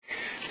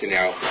to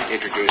now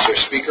introduce our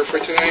speaker for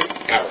tonight,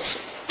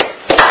 Allison.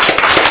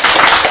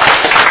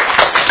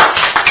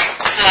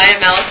 Hi,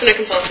 I'm Allison, a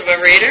compulsive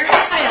overeater.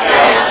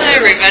 Hi,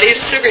 everybody.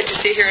 It's so great to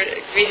be here, and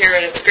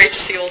it's great to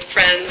see old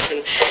friends.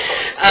 And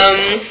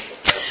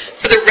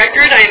for the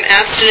record, I am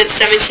abstinent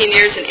 17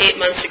 years and 8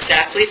 months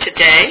exactly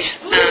today.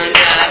 And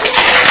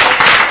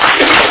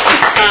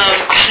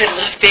I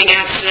love being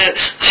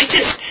abstinent.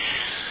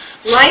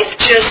 Life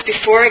just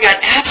before I got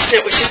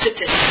abstinent was just at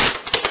this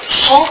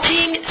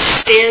halting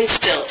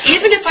standstill.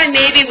 Even if I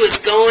maybe was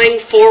going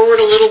forward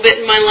a little bit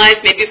in my life,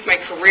 maybe if my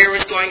career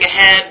was going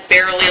ahead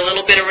barely a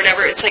little bit or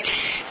whatever, it's like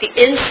the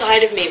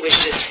inside of me was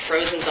just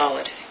frozen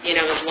solid,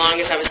 as long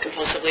as I was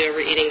compulsively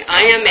overeating.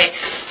 I am a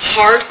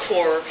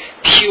hardcore,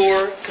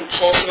 pure,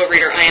 compulsive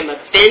overeater. I am a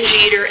binge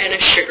eater and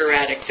a sugar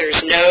addict.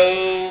 There's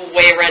no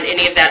way around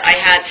any of that. I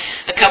had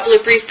a couple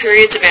of brief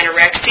periods of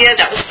anorexia.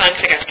 That was fun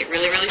because I got to get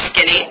really, really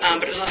skinny,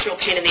 but it was also a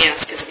pain in the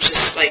ass because it was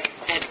just like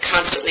I had to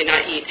constantly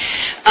not eat.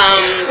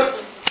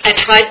 I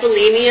tried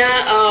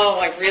bulimia. Oh,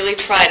 I really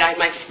tried.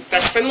 My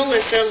best friend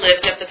Melissa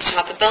lived up at the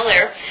top of Bel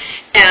Air,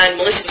 and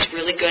Melissa was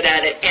really good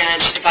at it,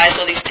 and she devised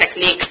all these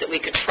techniques that we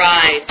could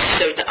try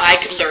so that I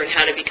could learn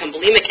how to become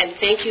bulimic, and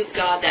thank you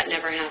God that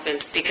never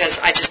happened, because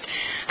I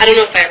don't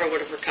know if I ever would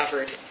have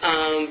recovered,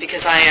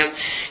 because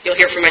you'll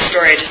hear from my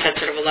story, I just had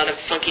sort of a lot of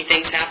funky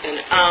things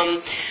happen.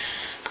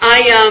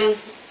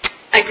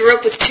 I grew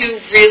up with two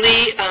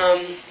really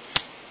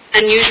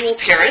unusual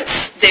parents.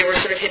 They were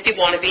sort of hippie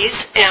wannabes,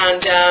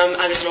 and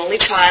I was an only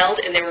child,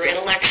 and they were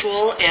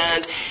intellectual,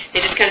 and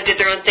they just kind of did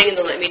their own thing, and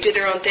they let me do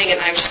their own thing, and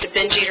I was just a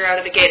binge eater out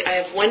of the gate. I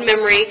have one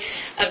memory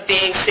of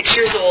being 6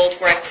 years old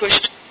where I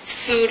pushed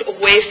food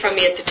away from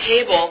me at the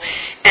table,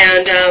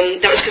 and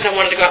that was because I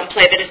wanted to go out and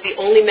play. That is the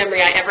only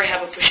memory I ever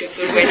have of pushing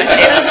food away from the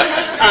table.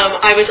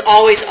 I was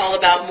always all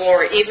about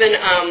more. Even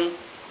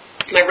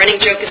my running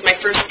joke is my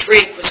first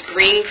drink was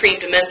green cream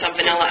to menthol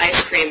vanilla ice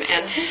cream,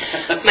 and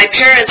my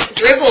parents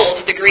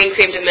dribbled the green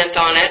cream to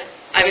menthol on it.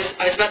 I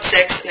was about 6,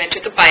 and I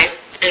took a bite,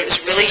 and it was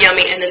really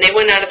yummy, and then they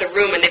went out of the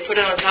room, and they put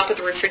it on top of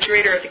the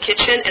refrigerator of the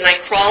kitchen, and I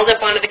crawled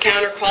up onto the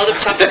counter, crawled up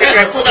top of the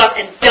refrigerator, I pulled up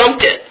and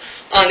dumped it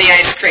on the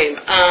ice cream.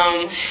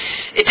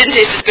 It didn't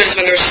taste as good as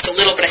when there was just a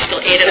little, but I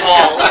still ate it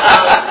all.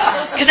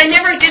 Because I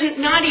never did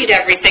not eat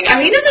everything. I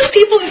mean, those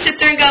people who sit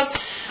there and go,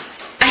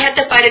 I had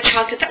that bite of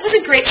chocolate. That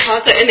wasn't great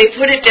chocolate, and they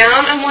put it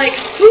down. I'm like,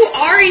 who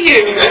are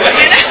you?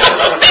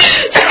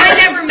 I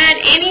never met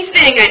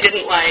anything I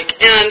didn't like,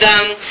 and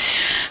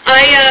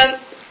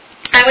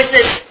I was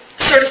this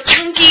sort of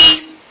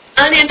chunky,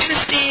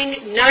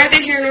 uninteresting,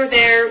 neither here nor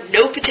there,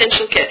 no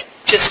potential kid.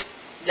 Just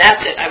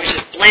that's it. I was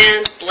just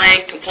bland,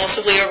 blank,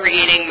 compulsively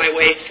overeating my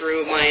way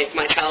through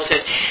my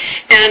childhood,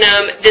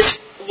 and this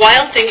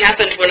wild thing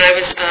happened when I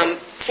was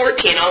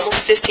 14,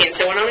 almost 15.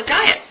 So I went on a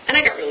diet, and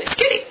I got really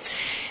skinny.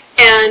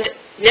 And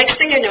next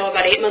thing I know,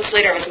 about 8 months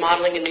later, I was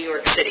modeling in New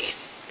York City.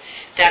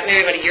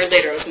 Maybe about a year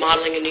later, I was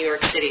modeling in New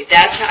York City.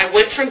 That's how I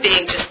went from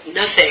being just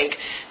nothing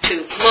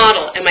to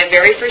model. And my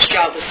very first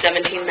job was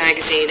 17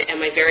 magazine, and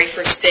my very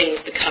first thing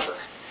was the cover.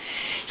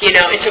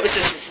 And so it was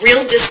this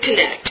real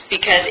disconnect,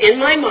 because in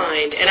my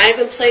mind, and I've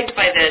been plagued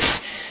by this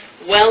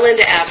well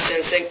into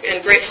abstinence,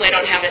 and gratefully I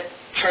don't have it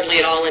hardly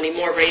at all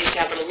anymore, but I used to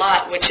have it a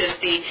lot, which is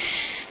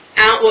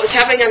what was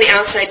happening on the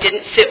outside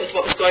didn't fit with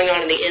what was going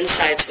on the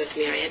insides with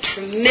me. I had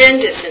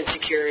tremendous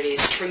insecurities,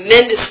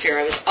 tremendous fear.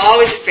 I was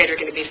always afraid they were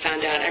going to be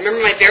found out. I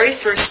remember my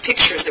very first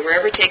pictures that were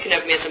ever taken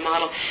of me as a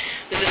model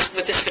was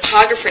with this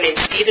photographer named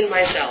Stephen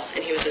Meisel,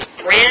 and he was this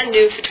brand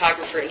new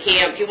photographer, and he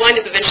wound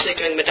up eventually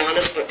doing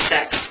Madonna's book,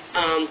 Sex,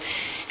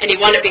 and he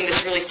wound up being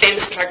this really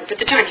famous photographer. At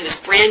the time, he was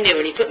brand new,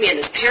 and he put me in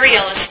this Perry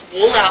Ellis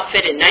wool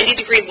outfit in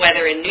 90-degree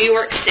weather in New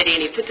York City,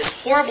 and he put this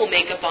horrible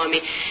makeup on me,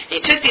 and he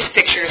took these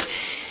pictures.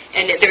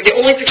 And they're the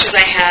only pictures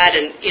I had,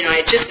 and, I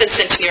had just been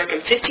sent to New York.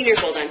 I'm 15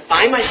 years old. I'm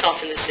by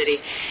myself in the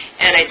city.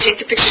 And I take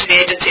the pictures of the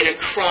agency, and I'm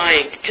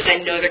crying because I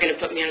know they're going to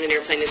put me on an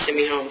airplane and send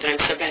me home, that I'm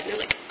so bad. And they're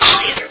like,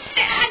 oh, these are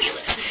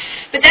fabulous.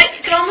 But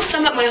that could almost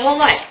sum up my whole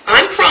life.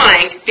 I'm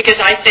crying because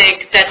I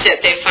think that's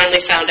it. They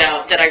finally found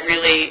out that I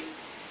really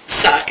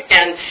suck.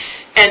 And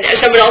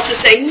someone else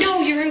is saying, no,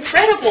 you're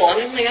incredible.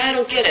 And I'm like, I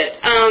don't get it.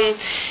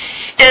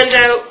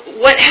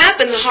 What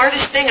happened, the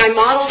hardest thing, I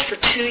modeled for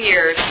 2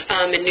 years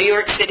in New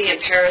York City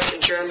and Paris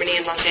and Germany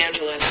and Los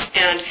Angeles,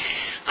 and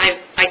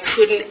I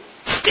couldn't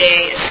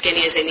stay as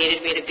skinny as they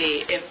needed me to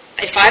be.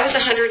 If I was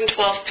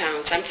 112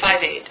 pounds, I'm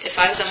 5'8", if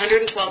I was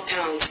 112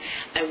 pounds,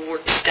 I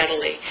worked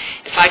steadily.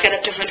 If I got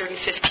up to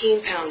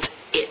 115 pounds,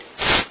 it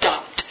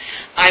stopped.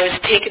 I was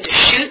taken to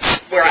shoots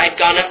where I'd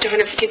gone up to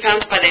 115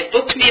 pounds. They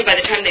booked me, and by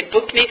the time they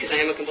booked me, because I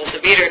am a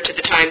compulsive eater, to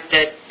the time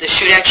that the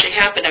shoot actually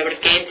happened, I would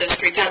have gained those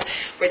 3 pounds,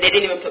 where they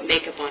didn't even put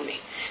makeup on me.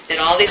 That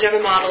all these other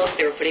models,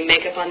 they were putting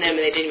makeup on them, and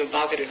they didn't even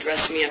bother to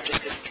dress me up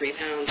just because of 3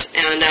 pounds.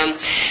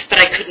 But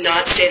I could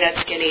not stay that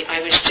skinny.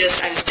 I was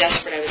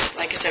desperate.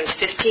 I was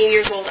 15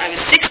 years old. I was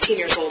 16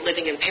 years old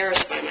living in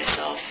Paris by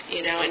myself,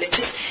 and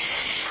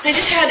I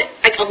just had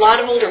a lot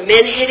of older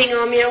men hitting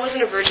on me. I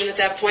wasn't a virgin at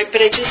that point,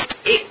 but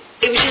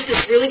it was just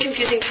this really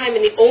confusing time,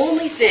 and the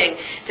only thing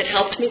that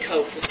helped me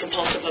cope with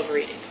compulsive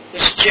overeating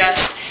was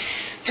just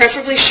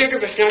preferably sugar,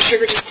 but if not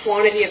sugar, just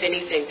quantity of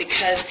anything,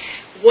 because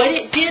what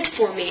it did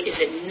for me is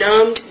it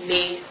numbed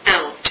me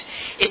out.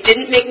 It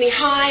didn't make me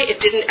high.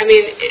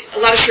 A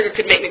lot of sugar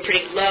could make me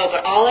pretty low,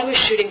 but all I was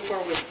shooting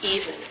for was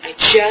even. I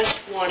just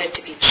wanted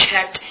to be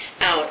checked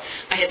out.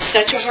 I had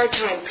such a hard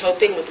time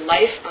coping with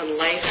life on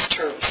life's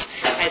terms.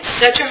 I had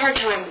such a hard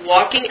time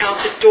walking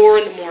out the door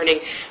in the morning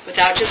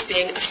without just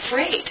being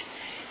afraid,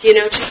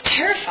 just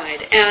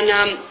terrified.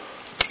 And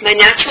my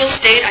natural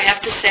state, I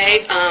have to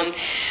say,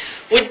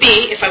 would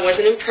be, if I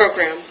wasn't in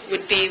program,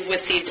 would be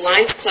with the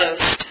blinds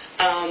closed,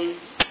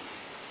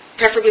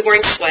 preferably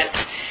wearing sweats,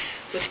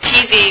 with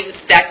TV,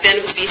 back then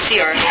it was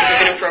VCR, I've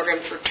been in program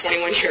for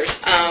 21 years.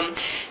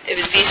 It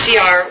was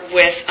VCR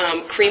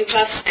with cream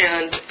puffs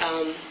and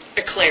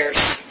eclairs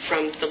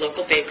from the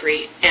local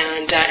bakery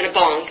and a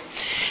bong,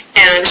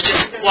 and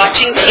just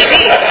watching TV,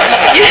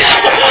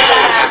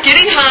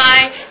 getting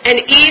high and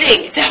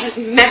eating. That was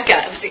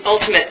Mecca. It was the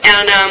ultimate.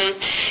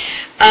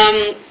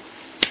 And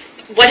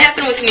what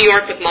happened with New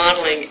York with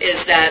modeling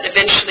is that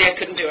eventually I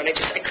couldn't do it.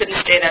 I couldn't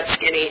stay that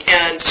skinny.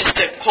 And just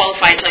to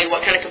qualify and tell you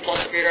what kind of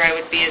compulsive eater I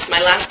would be is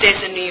my last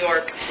days in New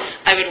York,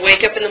 I would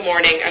wake up in the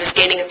morning. I was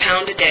gaining a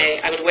pound a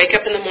day. I would wake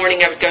up in the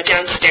morning. I would go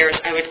downstairs.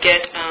 I would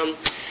get,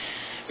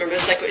 remember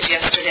this like it was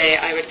yesterday,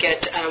 I would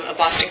get a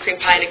Boston cream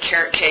pie and a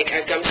carrot cake.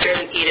 I'd go upstairs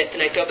and eat it.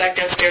 Then I'd go back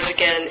downstairs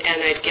again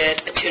and I'd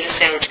get a tuna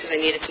sandwich because I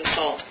needed some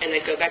salt. And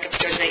I'd go back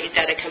upstairs and I'd eat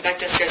that. I'd come back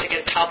downstairs and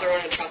get a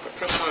Toblerone and a chocolate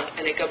croissant.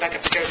 And I'd go back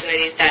upstairs and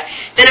I'd eat that.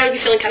 Then I would be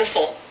feeling kind of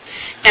full.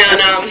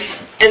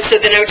 And so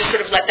then I would just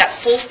sort of let that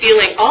full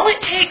feeling, all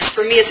it takes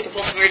for me as a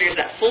compulsive eater is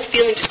that full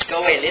feeling just to go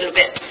away a little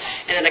bit,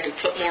 and then I can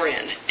put more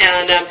in.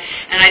 And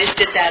I just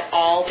did that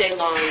all day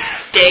long,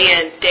 day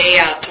in, day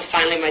out, till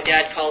finally my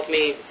dad called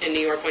me in New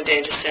York one day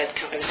and just said,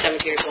 I was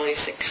 17 years old, and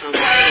he said, come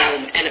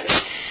home. And it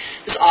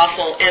was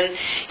awful. And,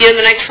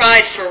 then I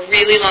tried for a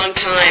really long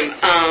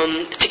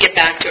time to get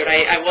back to it.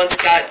 I once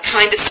got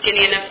kind of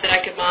skinny enough that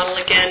I could model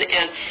again,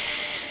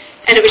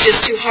 and it was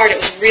just too hard. It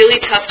was really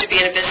tough to be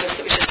in a business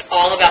that was just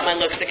all about my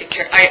looks.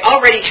 I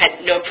already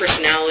had no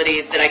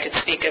personality that I could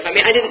speak of.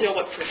 I didn't know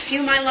what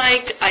perfume I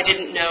liked. I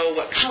didn't know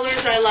what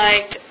colors I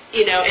liked.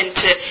 And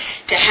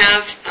to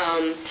have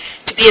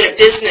to be in a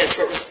business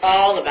where it was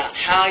all about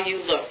how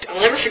you looked. I'll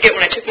never forget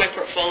when I took my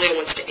portfolio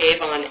once to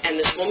Avon, and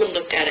this woman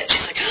looked at it.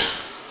 She's like,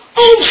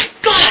 oh my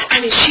God!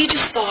 She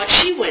just thought,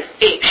 she went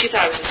ape. She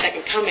thought I was the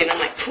second coming. And I'm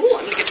like, cool,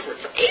 I'm going to get to work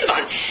for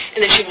Avon.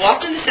 And then she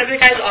walked in this other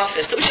guy's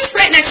office that was just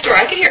right next door.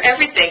 I could hear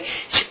everything.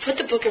 She put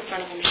the book in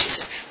front of him and she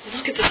said,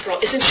 look at this girl.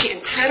 Isn't she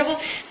incredible?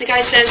 The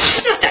guy says,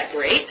 she's not that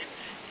great.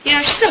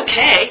 She's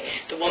okay.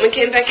 The woman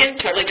came back in,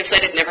 totally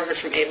deflated, never heard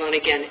from Avon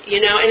again.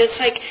 And it's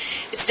like,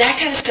 it's that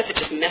kind of stuff that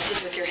just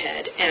messes with your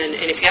head. And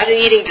if you got an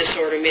eating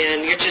disorder,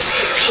 man, you're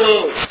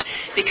hosed.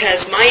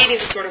 Because my eating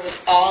disorder was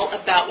all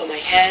about what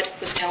my head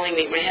was telling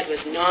me. My head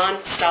was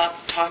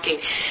non-stop talking.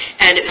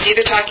 And it was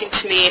either talking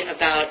to me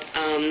about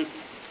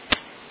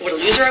what a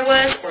loser I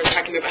was, or it was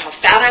talking to me about how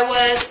fat I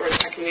was, or it was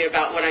talking to me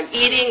about what I'm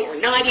eating or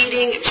not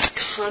eating. It was just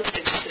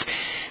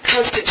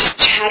constant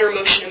chatter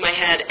motion in my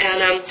head.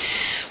 And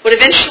what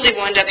eventually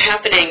wound up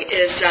happening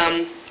is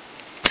I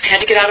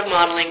had to get out of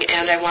modeling,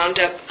 and I wound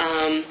up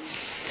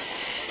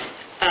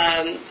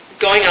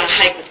going on a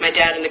hike with my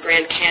dad in the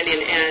Grand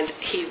Canyon, and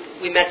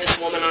we met this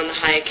woman on the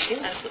hike.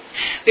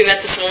 We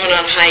met this woman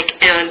on a hike,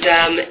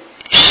 and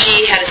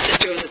she had a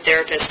sister who was a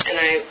therapist, and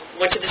I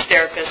went to this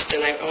therapist,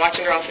 and I watched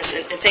in her office,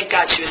 and thank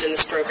God she was in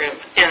this program.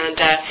 And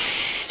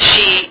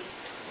she,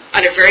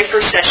 on her very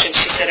first session,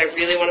 she said, I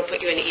really want to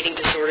put you in the eating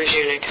disorders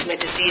unit because my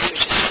disease was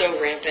just so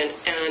rampant.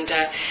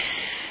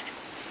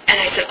 And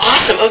I said,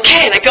 awesome,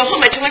 okay. And I go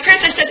home, I told my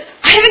parents, I said,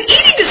 I have an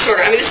eating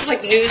disorder. This is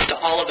like news to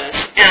all of us.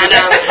 And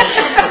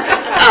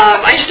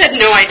I just had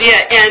no idea.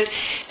 And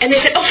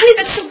they said, oh, honey,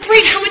 that's so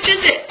great. How much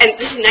is it? And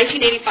this is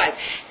 1985.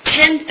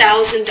 $10,000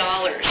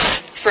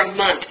 for a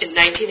month in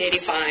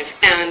 1985.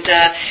 And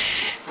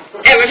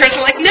my parents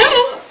were like, no.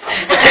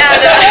 And,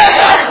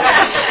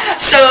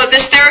 so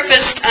this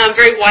therapist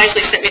very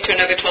wisely sent me to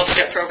another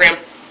 12-step program,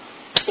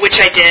 which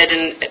I did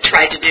and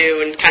tried to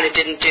do and kind of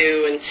didn't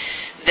do, and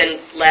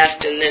then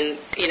left, and then,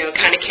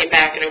 kind of came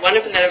back. And I wound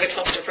up in that other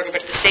 12-step program,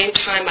 but at the same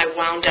time, I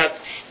wound up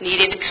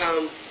needing to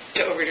come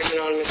to Overeaters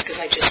Anonymous because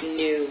I just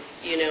knew,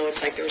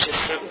 it's like there was just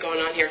something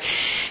going on here.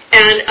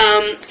 And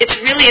it's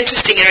really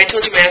interesting, I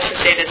told you my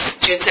abstinence date is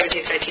June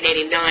 17th,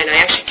 1989. I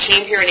actually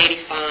came here in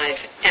 85,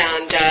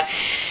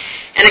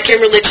 and I came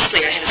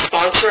religiously. I had a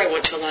sponsor. I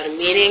went to a lot of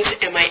meetings,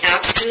 and my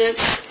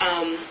abstinence,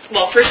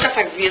 first off,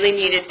 I really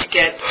needed to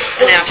get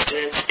an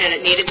abstinence, and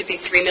it needed to be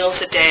 3 meals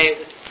a day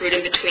with fruit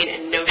in between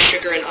and no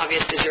sugar and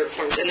obvious dessert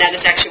forms. And that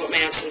is actually what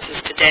my abstinence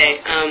is today,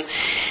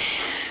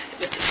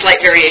 with slight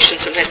variation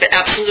sometimes, but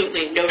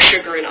absolutely no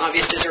sugar and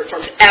obvious dessert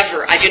forms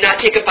ever. I do not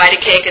take a bite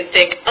of cake and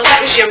think, oh,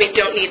 that was yummy,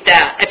 don't need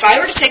that. If I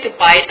were to take a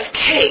bite of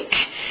cake,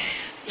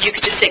 you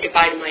could just say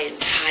goodbye to my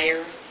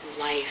entire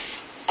life.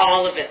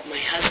 all of it. My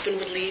husband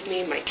would leave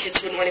me. My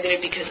kids wouldn't want to be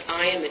there because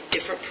I am a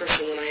different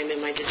person when I am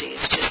in my disease,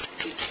 just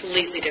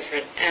completely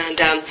different.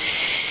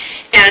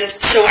 And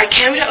so I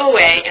came to OA,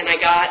 and I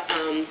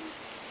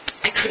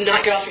could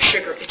not get off of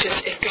sugar. It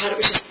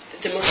was just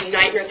the most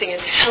nightmare thing.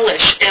 It's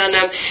hellish. And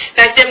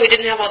back then we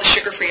didn't have all the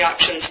sugar-free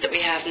options that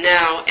we have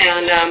now.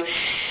 And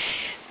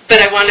but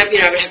I wound up,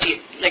 I would have to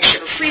eat like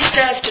sugar-free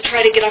stuff to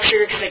try to get off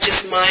sugar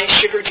because my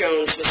Sugar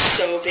Jones was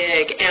so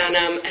big. And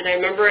I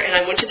remember, and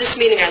I went to this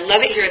meeting. I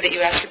love it here that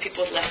you ask for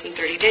people with less than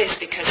 30 days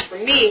because for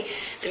me,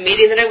 the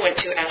meeting that I went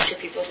to asked for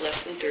people with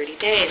less than 30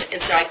 days.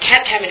 And so I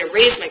kept having to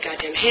raise my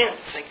goddamn hand.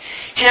 It's like,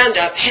 hand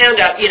up,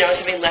 I was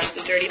having less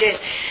than 30 days.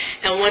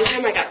 And one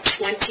time I got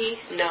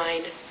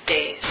 29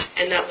 days,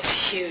 and that was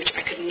huge.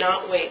 I could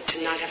not wait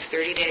to not have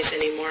 30 days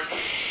anymore.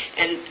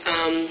 And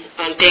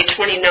on day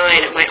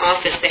 29 at my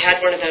office, they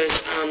had one of those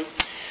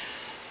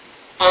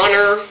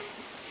honor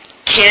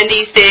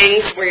candy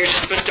things where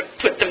you're supposed to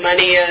put the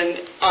money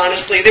in.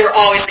 Honestly, they were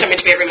always coming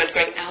to me every month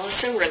going,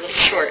 Allison, we're a little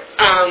short.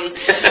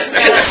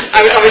 Because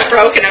I was always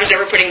broke, and I was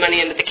never putting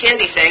money into the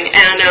candy thing.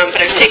 And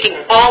but I was taking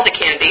all the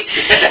candy.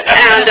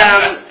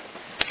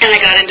 And I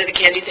got into the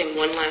candy thing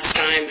one last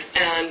time,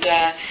 and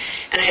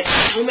I had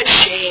so much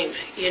shame,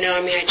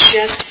 I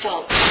just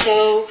felt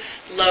so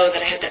low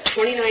that I had that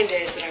 29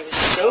 days that I was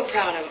so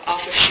proud of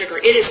off of sugar.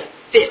 It is a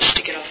bitch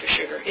to get off of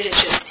sugar. It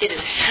is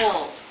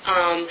hell.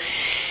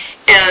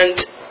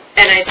 And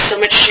I had so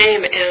much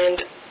shame,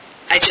 and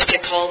I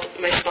had called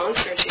my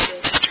sponsor, and she said,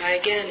 let's just try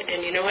again.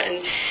 And you know what,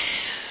 and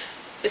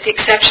with the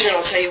exception, and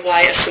I'll tell you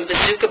why, of some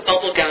Bazooka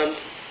bubble gum,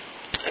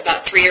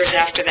 about 3 years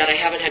after that, I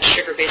haven't had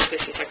sugar basically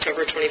since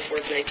October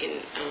 24th,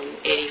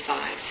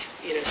 1985.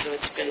 So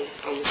it's been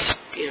almost,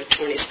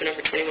 it's been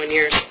over 21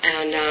 years.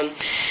 And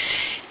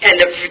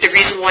the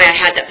reason why I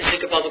had that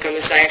Bazooka bubblegum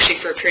is I actually,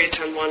 for a period of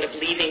time, wound up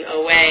leaving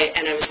OA,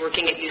 and I was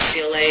working at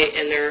UCLA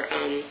in their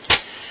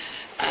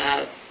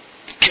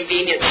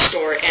convenience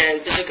store,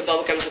 and Bazooka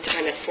bubblegums at the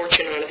time had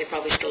fortune on it. They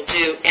probably still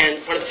do.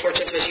 And one of the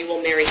fortunes was "You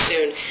will marry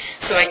soon."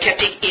 So I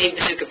kept eating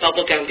Bazooka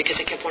bubblegum because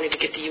I kept wanting to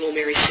get the "You will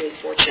marry soon"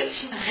 fortune.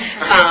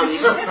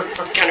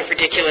 Kind of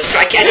ridiculous. So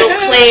I don't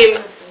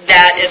claim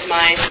that as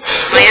my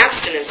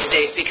abstinence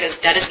date because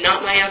that is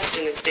not my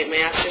abstinence date. My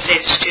abstinence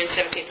date is June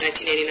 17th,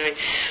 1989.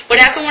 What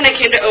happened when I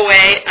came to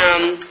OA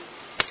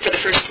for the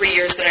first 3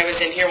 years that I was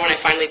in here, when I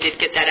finally did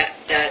get that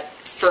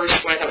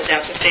first, when I thought was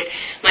abstinence date,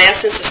 my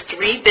abstinence was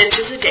 3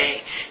 binges a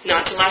day,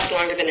 not to last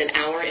longer than an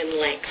hour in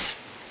length.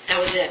 That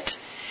was it.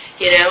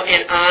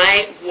 And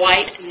I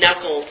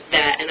white-knuckled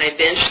that, and I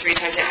binged 3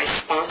 times a day. I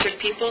sponsored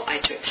people, I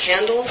took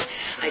candles,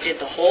 I did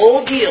the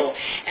whole deal,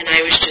 and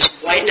I was just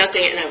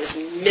white-knuckling it, and I was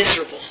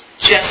miserable,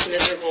 just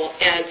miserable.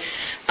 And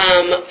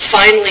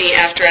finally,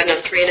 after,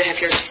 3.5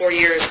 years, 4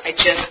 years, I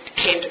just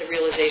came to the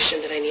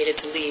realization that I needed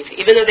to leave.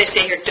 Even though they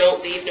say here,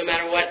 don't leave no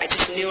matter what, I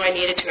just knew I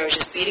needed to. I was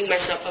just beating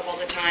myself up all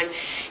the time.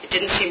 It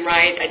didn't seem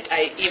right.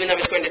 Even though I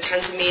was going to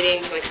tons of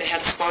meetings, like I said, I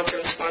had a sponsor,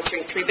 and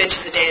sponsoring 3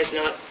 binges a day is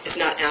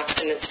not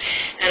abstinence.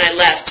 And I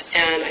left,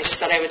 and I just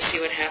thought I would see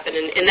what happened.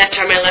 And in that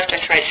time I left, I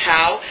tried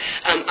HOW.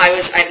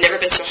 I've never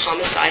been so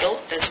homicidal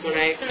as when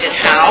I did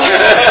HOW.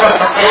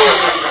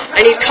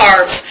 I need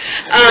carbs.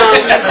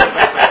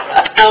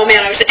 Oh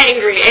man, I was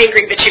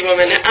angry bitchy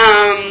woman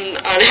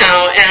on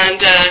HOW,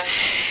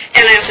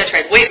 and I also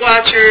tried Weight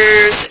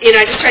Watchers.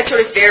 I just tried sort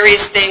of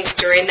various things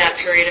during that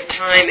period of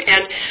time.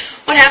 And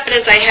what happened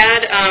is I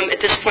had at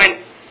this point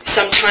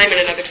some time in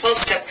another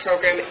 12-step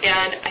program,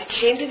 and I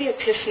came to the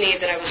epiphany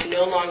that I was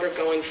no longer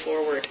going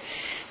forward.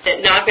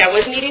 I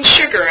wasn't eating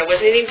sugar, I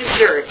wasn't eating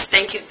desserts,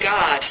 thank you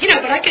God.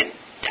 But I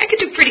could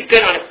do pretty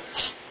good on a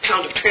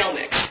pound of trail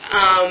mix.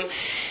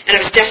 And I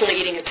was definitely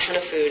eating a ton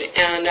of food.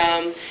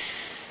 And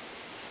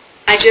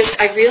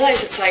I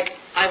realized it's like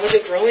I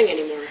wasn't growing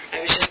anymore.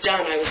 I was just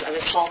done. I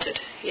was halted,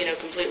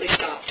 completely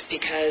stopped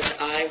because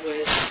I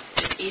was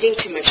just eating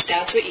too much.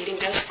 That's what eating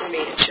does for me.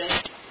 It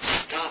just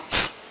stops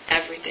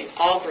everything.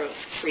 All growth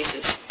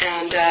freezes.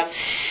 And I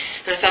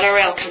thought, all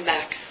right, I'll come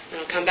back. And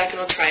I'll come back and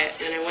I'll try it.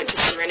 And I went to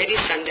Serenity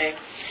Sunday,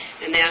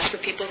 and they asked for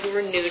people who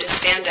were new to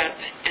stand up,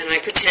 and I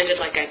pretended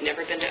like I'd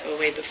never been to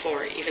OA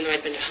before, even though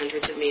I'd been to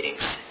hundreds of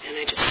meetings. And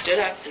I just stood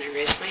up, and I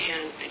raised my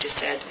hand. I just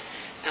said,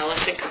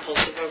 Allison,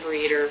 compulsive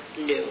overeater,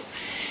 new.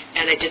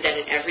 And I did that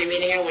at every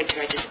meeting I went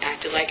to. I just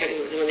acted like,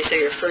 when they say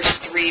your first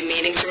 3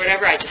 meetings or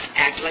whatever, I just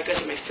acted like I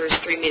was in my first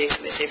 3 meetings.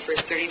 When they say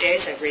first 30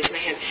 days, I raised my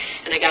hand.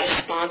 And I got a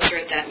sponsor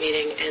at that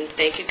meeting, and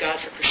thank you God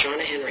for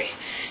Krishana Henry.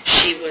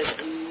 She was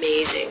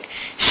amazing.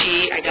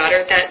 I got her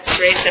at that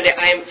Serenity Sunday.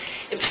 I am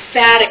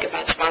emphatic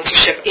about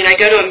sponsorship. I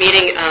go to a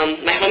meeting,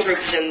 my home group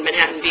is in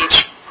Manhattan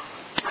Beach,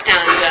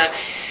 and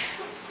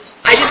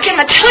I just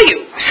cannot tell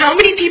you how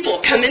many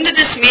people come into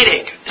this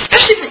meeting,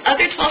 especially from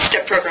other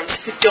 12-step programs,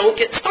 who don't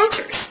get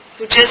sponsors.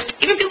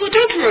 Even people who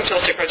don't promote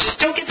 12-step programs, just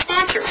don't get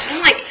sponsors. And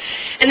I'm like,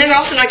 and then they're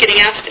also not getting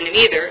abstinent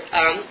either.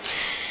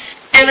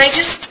 And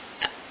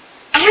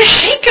I want to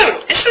shake them.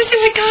 It's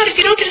something like, God, if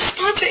you don't get a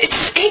sponsor, it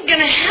just ain't going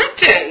to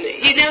happen,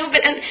 you know.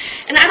 But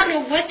and I don't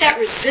know what that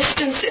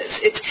resistance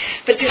is.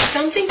 But there's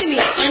something to me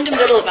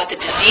fundamental about the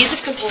disease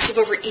of compulsive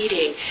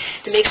overeating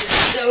that makes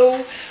us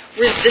so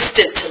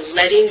resistant to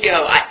letting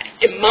go.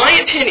 In my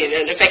opinion,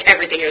 and in fact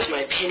everything here is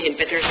my opinion,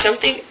 but there's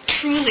something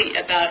truly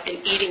about an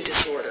eating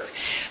disorder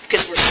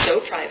because we're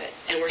so private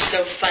and we're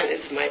so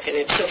it's my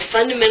opinion, so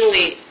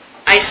fundamentally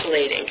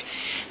isolating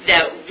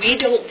that we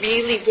don't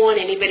really want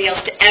anybody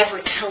else to ever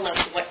tell us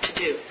what to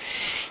do.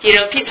 You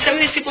know, some of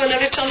these people in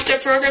other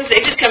 12-step programs,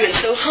 they just come in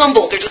so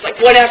humble. They're just like,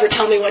 whatever,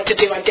 tell me what to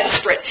do. I'm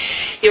desperate.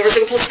 You know, we're so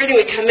compulsive eating,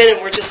 we come in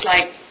and we're just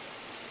like,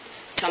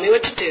 tell me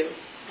what to do,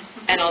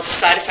 and I'll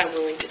decide if I'm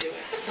willing to do it.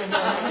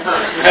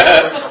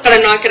 But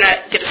I'm not going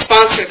to get a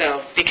sponsor,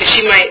 though, because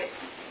she might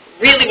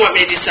really want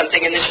me to do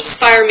something, and then she'll just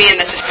fire me, and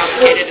that's just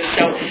complicated. And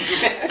so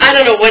I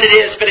don't know what it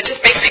is, but it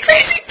just makes me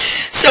crazy.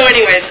 So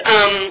anyways,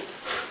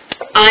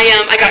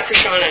 I got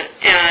Krishana,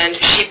 and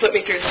she put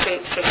me through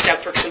some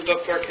step work, some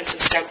book work, and some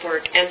step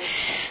work. And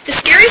the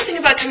scariest thing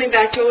about coming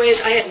back to OA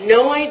is I had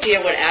no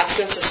idea what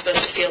abstinence was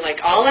supposed to feel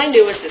like. All I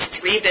knew was this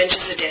 3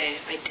 benches a day.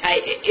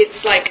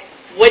 It's like,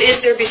 what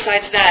is there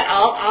besides that?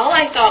 All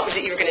I thought was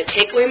that you were going to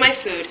take away my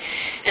food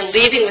and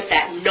leaving with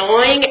that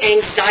gnawing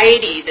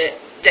anxiety that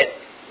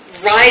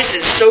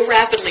rises so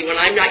rapidly when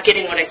I'm not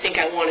getting what I think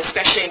I want,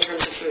 especially in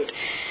terms of food.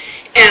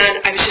 And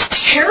I was just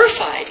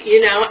terrified,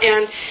 you know,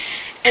 and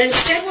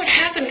instead what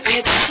happened, I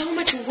had so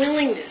much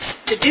willingness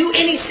to do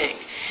anything.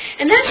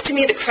 And that's, to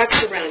me, the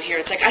crux around here.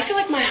 It's like I feel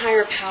like my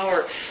higher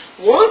power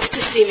wants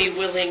to see me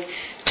willing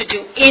to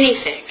do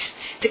anything.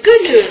 The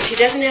good news, he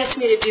doesn't ask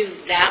me to do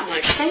that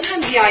much.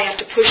 Sometimes, yeah, I have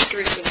to push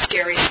through some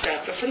scary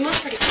stuff. But for the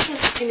most part, he just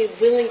wants to see me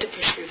willing to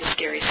push through the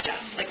scary stuff.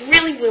 Like,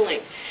 really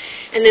willing.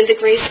 And then the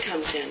grace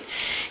comes in.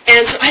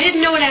 And so I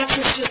didn't know what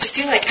abstinence was supposed to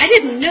feel like. I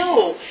didn't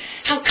know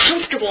how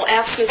comfortable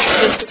abstinence was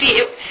supposed to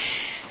be.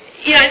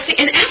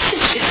 And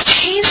abstinence just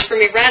changed for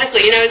me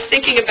radically. You know, I was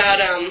thinking about,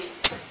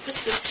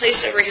 what's this place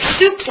over here?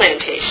 Soup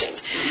Plantation.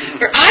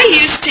 Where I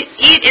used to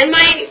eat, in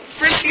my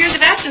first few years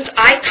of abstinence,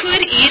 I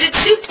could eat at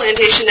Soup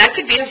Plantation. That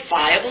could be a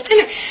viable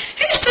dinner.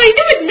 I just thought,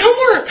 it would no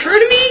more occur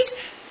to me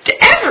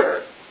to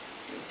ever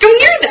go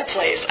near that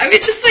place. I mean,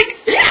 it's just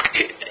like,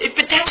 yuck.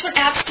 But that's what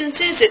abstinence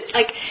is.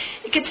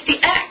 It gets the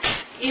X,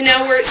 you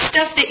know, where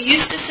stuff that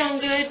used to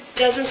sound good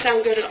doesn't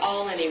sound good at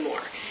all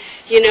anymore.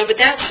 You know, but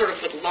that's sort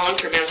of with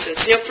long-term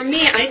abstinence. You know, for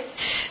me, I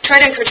try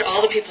to encourage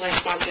all the people I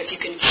sponsor, if you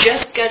can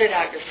just gut it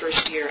out your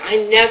first year. I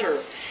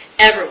never,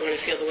 ever want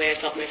to feel the way I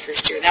felt my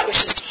first year. That was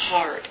just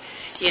hard.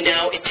 You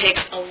know, it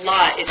takes a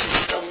lot. It's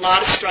just a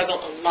lot of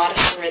struggle, a lot of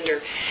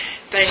surrender.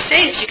 But I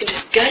say, if you can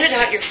just gut it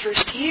out your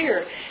first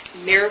year,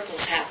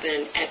 miracles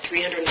happen at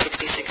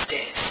 366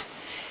 days.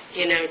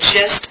 You know,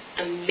 just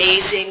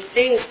amazing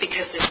things,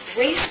 because this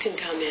grace can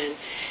come in,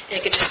 and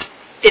it can just...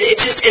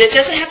 It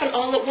doesn't happen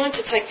all at once.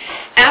 It's like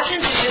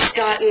abstinence has just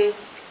gotten,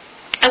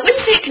 I wouldn't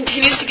say it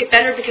continues to get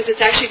better, because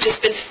it's actually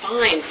just been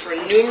fine for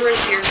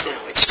numerous years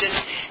now. It's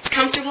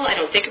comfortable. I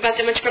don't think about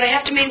that much, but I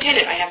have to maintain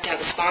it. I have to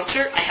have a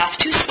sponsor. I have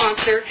to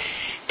sponsor,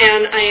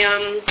 and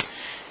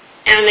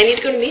I need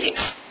to go to meetings,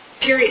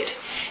 period.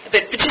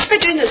 But just by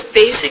doing those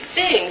basic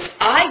things,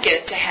 I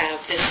get to have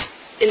this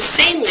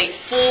insanely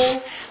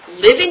full,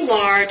 living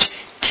large,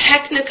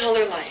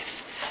 technicolor life.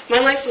 My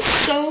life was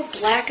so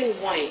black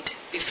and white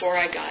before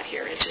I got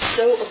here. It's just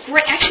so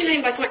gray. Actually, not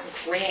even black and white,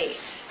 gray.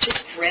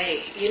 Just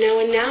gray, you know.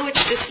 And now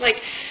it's just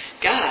like,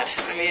 God.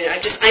 I mean,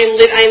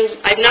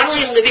 I'm not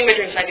only living my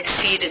dreams, I've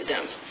exceeded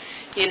them,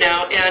 you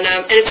know.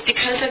 And it's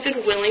because I've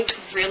been willing to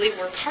really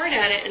work hard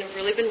at it, and I've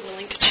really been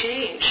willing to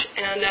change.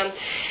 And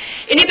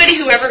anybody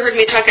who ever heard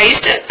me talk, I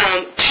used to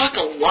talk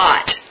a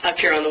lot up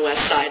here on the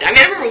west side. I mean,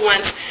 I remember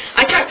once,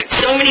 I talked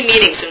at so many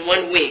meetings in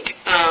 1 week,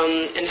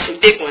 and some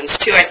big ones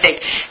too, I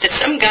think, that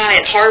some guy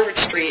at Harvard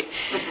Street,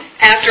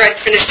 after I'd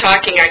finished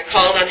talking, I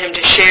called on him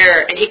to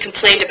share, and he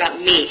complained about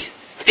me,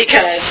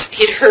 because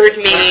he'd heard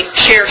me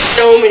share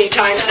so many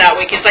times that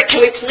week. He's like,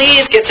 can we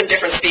please get some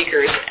different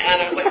speakers?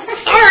 And I'm like,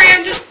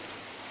 sorry,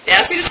 they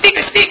asked me to speak,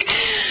 I speak.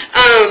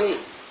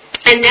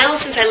 And now,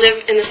 since I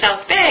live in the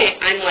South Bay,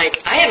 I'm like,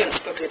 I haven't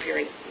spoken up here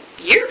in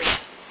years,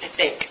 I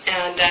think.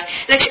 And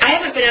actually, I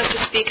haven't been asked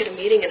to speak at a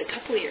meeting in a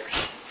couple of years,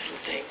 I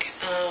don't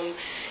think.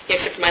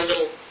 Except for my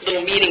little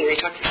meeting where you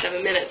talk for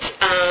 7 minutes.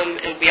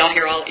 And we all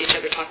hear each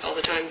other talk all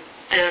the time.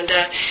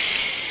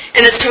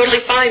 And it's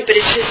totally fine, but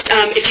it's just,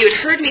 if you had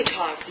heard me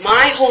talk,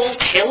 my whole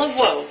tale of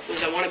woe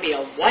was I want to be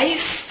a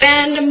wife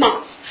and a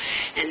mom.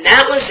 And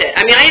that was it.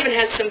 I mean, I even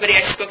had somebody,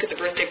 I spoke at the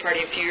birthday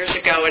party a few years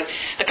ago, and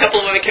a couple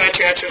of women came up to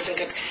me afterwards and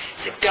said,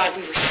 God,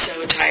 we were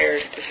so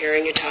tired of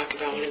hearing you talk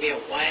about wanting to be a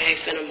wife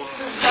and a mom.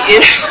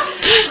 You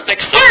know? Like,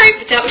 sorry,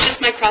 but that was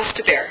just my cross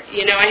to bear.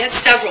 You know, I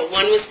had several.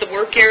 One was the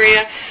work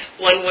area.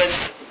 One was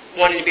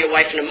wanting to be a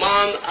wife and a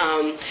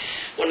mom.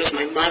 One was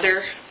my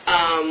mother.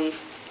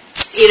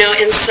 You know,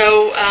 and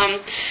so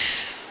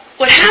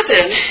what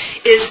happened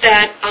is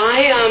that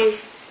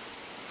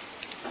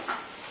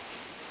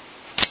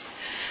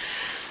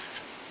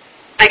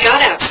I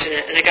got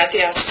abstinent, and I got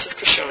the abstinence with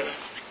Krishana,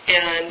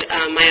 And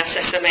my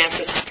abstinence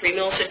is 3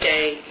 meals a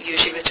day,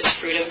 usually with just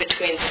fruit in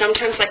between.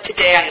 Sometimes, like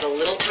today, I had a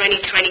little tiny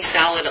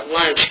salad at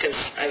lunch because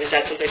I was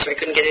at someplace where I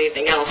couldn't get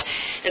anything else.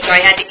 And so I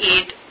had to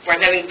eat, where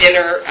I'm having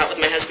dinner out with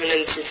my husband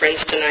and some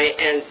friends tonight,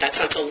 and that's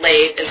not till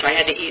late, and so I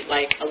had to eat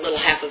like a little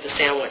half of a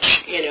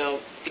sandwich,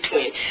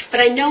 between. But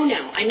I know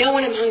now. I know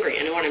when I'm hungry.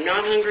 I know when I'm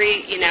not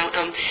hungry,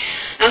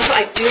 Also,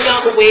 I do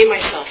not weigh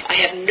myself. I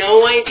have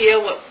no idea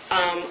what,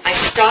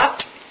 I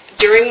stopped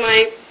during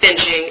my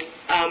binging.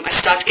 I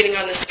stopped getting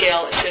on the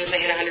scale as soon as I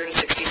hit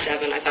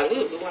 167. I thought,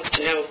 ooh, who wants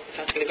to know if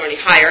that's going to go any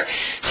higher?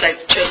 So I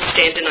chose to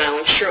stay in denial.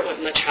 I'm sure it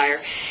went much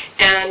higher.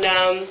 And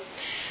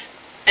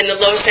the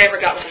lowest I ever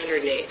got was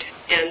 108.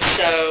 And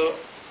so,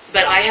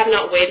 but I have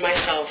not weighed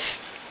myself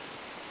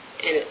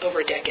in over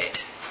a decade.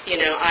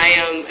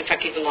 In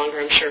fact, even longer,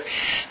 I'm sure.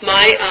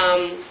 My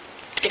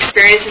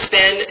experience has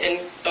been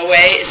in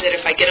OA is that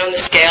if I get on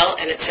the scale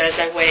and it says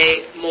I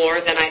weigh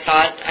more than I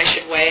thought I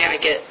should weigh, I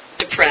get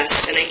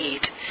depressed and I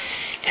eat.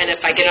 And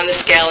if I get on the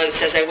scale and it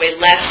says I weigh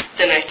less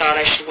than I thought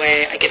I should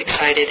weigh, I get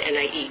excited and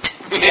I eat.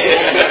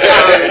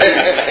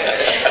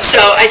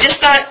 So I just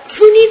thought,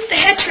 who needs the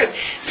head trip?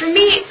 For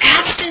me,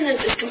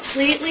 abstinence is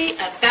completely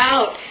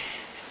about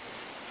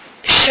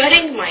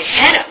shutting my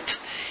head up.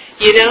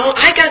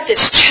 I got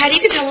this chatty,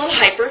 you can tell I'm a little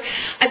hyper,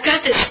 I've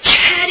got this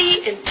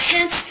chatty,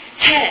 intense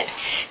head.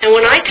 And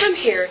when I come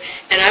here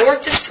and I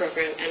work this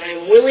program and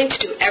I'm willing to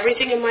do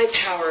everything in my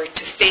power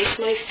to face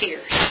my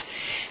fears,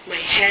 my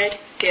head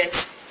gets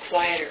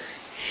quieter.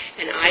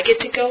 And I get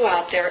to go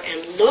out there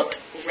and look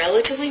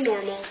relatively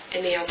normal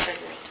in the outside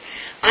world.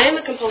 I am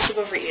a compulsive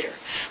overeater.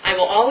 I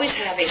will always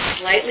have a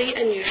slightly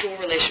unusual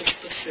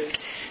relationship with food.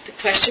 The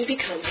question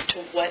becomes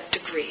to what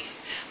degree?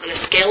 On a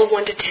scale of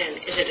 1 to 10,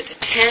 is it at a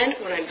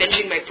 10 when I'm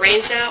binging my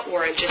brains out,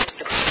 where I'm just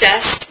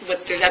obsessed with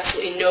there's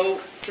absolutely no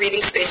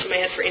breathing space in my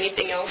head for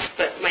anything else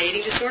but my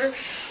eating disorder?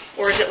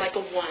 Or is it like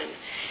a 1?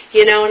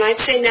 And I'd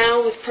say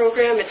now with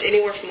program, it's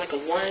anywhere from like a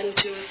 1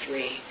 to a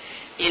 3.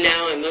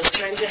 And most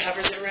times it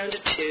hovers at around a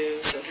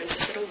 2, sometimes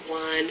it's at a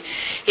 1.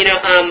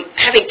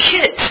 Having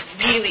kids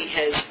really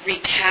has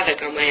wreaked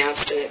havoc on my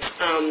abstinence.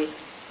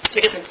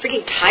 Because I'm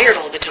freaking tired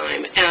all the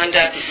time. And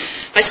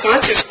my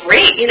sponsor's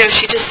great.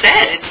 She just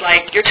said, it's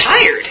like, you're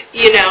tired,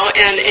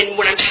 and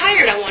when I'm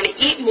tired, I want to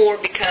eat more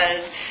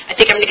because I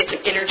think I'm going to get some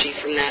energy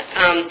from that.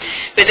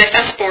 But I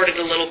fast-forwarded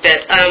a little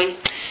bit.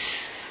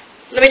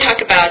 Let me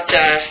talk about,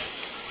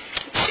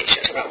 should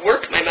I talk about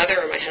work, my mother,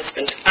 or my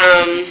husband?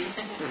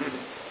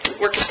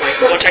 Work is fine.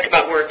 We won't talk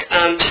about work.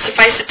 Just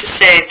suffice it to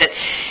say that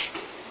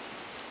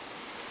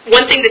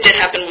one thing that did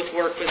happen with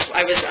work was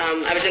I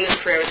was in this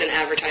career. I was in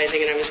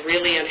advertising, and I was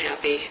really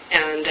unhappy.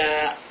 And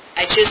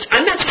I'm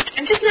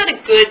just not a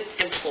good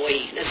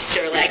employee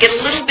necessarily. I get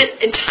a little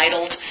bit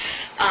entitled.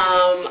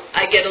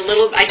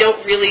 I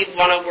don't really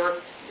want to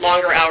work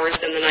longer hours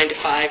than the 9 to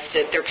 5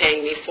 that they're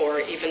paying me for,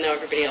 even though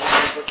everybody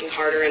else is working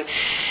harder. And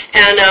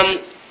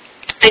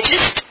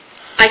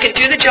I could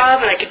do the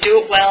job and I could do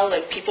it well,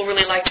 and people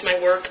really liked my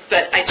work,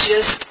 but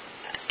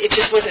it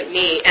just wasn't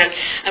me. And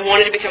I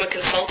wanted to become a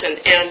consultant,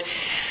 and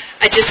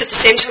at the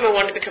same time I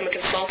wanted to become a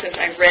consultant,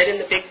 I read in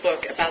the big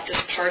book about this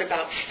part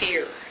about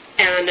fear.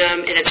 And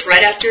it's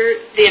right after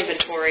the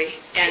inventory.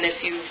 And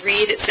if you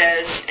read, it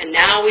says, and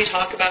now we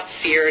talk about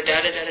fear,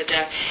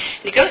 da-da-da-da-da.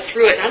 And you go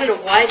through it, and I don't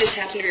know why I just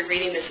happened to be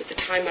reading this at the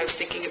time I was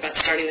thinking about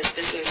starting this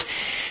business.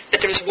 But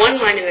there was one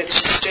line in there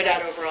that just stood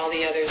out over all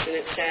the others, and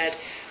it said,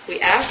 we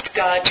asked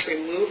God to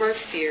remove our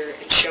fear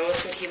and show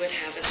us what He would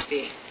have us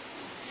be.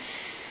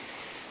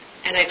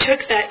 And I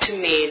took that to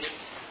mean,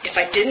 if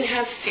I didn't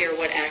have fear,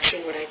 what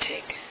action would I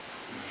take?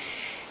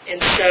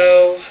 And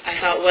so I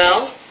thought,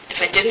 well,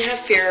 if I didn't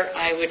have fear,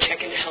 I would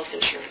check into health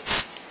insurance.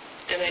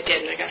 And I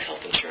did, and I got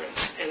health insurance.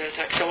 And I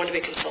thought, because I wanted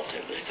to be a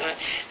consultant. And I thought,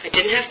 if I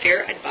didn't have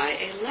fear, I'd buy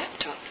a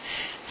laptop.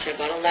 So I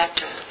bought a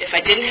laptop. If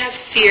I didn't have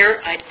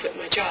fear, I'd quit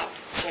my job.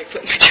 So I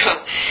quit my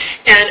job.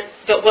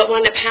 But what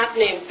wound up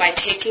happening by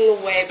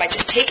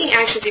just taking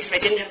actions, even if I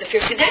didn't have the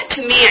fear, see, that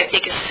to me, I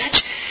think, is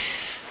such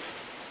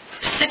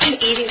an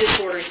eating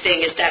disorder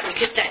thing, is that we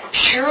get that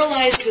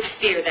paralyzed with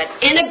fear,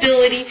 that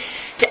inability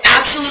to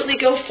absolutely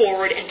go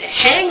forward and to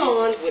hang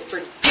on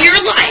for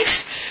dear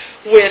life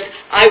with,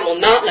 I will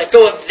not let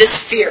go of this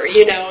fear,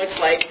 it's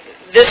like,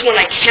 this one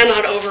I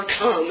cannot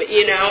overcome,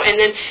 and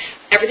then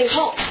everything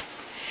halts.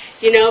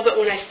 But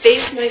when I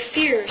face my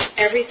fears,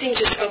 everything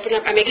just opens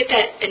up. I may get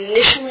that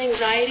initial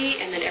anxiety,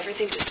 and then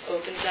everything just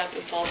opens up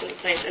and falls into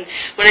place. And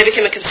when I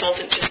became a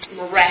consultant, just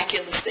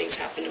miraculous things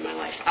happened in my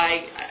life.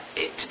 I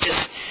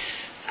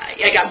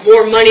got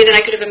more money than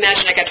I could have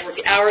imagined. I got to work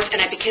the hours,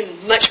 and I became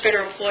a much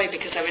better employee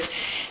because I was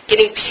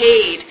getting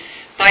paid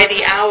by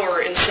the hour.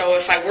 And so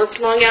if I worked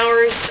long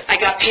hours, I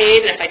got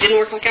paid, and if I didn't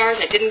work long hours,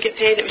 I didn't get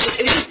paid. It was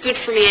just good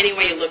for me any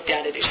way you looked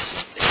at it. It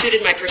just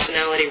suited my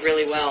personality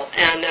really well,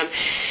 and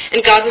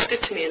God was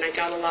good to me, and I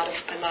got a lot of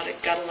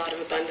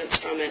abundance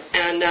from it.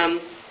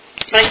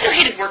 But I still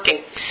hated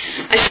working.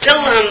 I'm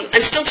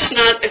still just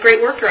not a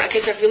great worker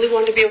because I really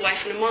wanted to be a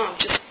wife and a mom.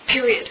 Just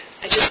period.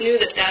 I just knew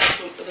that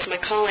was my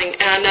calling,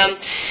 and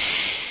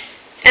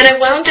I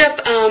wound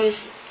up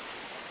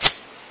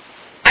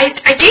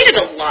I dated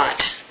a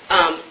lot.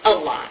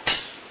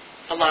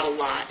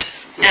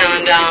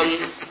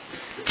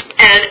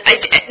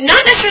 And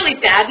not necessarily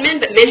bad men,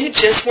 but men who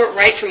just weren't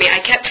right for me. I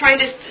kept trying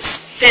to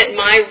fit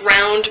my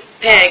round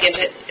peg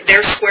into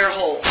their square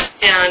holes,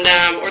 and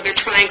or their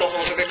triangle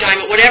holes, or their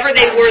diamond, whatever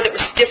they were that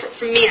was different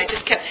from me. I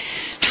just kept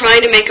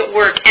trying to make it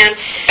work, and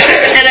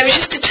I was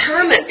just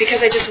determined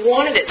because I just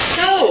wanted it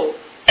so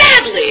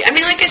badly. I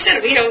mean, like I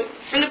said,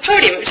 from the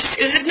podium,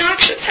 it was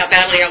obnoxious how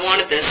badly I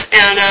wanted this,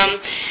 and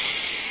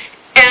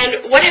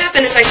what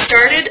happened is I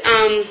started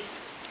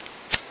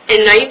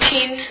in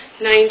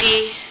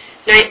 1990.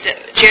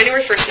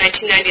 January 1st,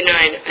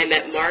 1999, I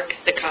met Mark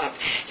the Cop.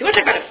 You want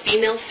to talk about a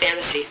female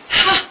fantasy?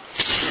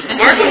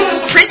 Mark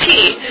was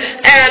pretty,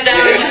 and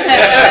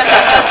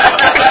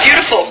it was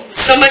beautiful.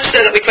 So much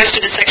so that we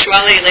questioned his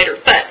sexuality later.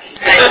 But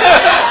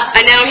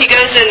I now he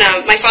goes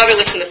and my father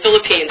lives in the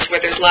Philippines, where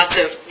there's lots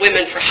of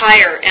women for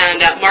hire,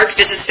 and Mark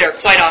visits there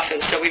quite often.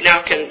 So we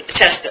now can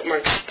attest that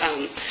Mark's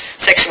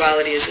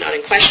sexuality is not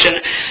in question.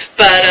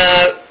 But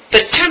at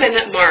the time I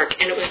met Mark,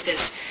 and it was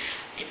this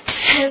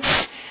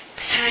intense,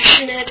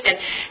 passionate, and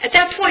at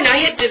that point I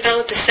had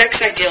developed a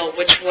sex ideal,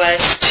 which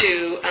was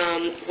to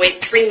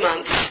wait 3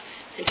 months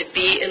and to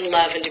be in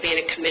love and to be in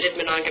a committed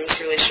monogamous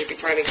relationship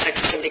before having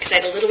sex with somebody, because I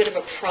had a little bit of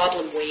a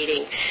problem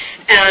waiting.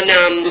 And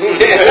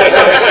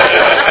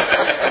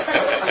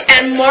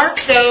and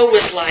Mark, though,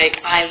 was like,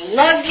 I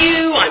love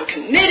you, I'm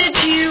committed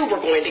to you,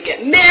 we're going to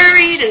get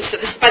married. And so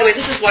this, by the way,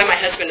 this is why my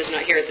husband is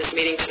not here at this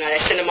meeting tonight.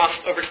 I sent him off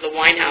over to the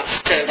wine house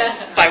to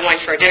buy wine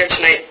for our dinner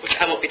tonight, which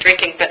I won't be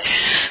drinking, but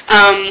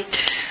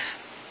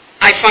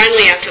I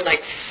finally, after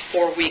like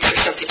 4 weeks or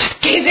something, just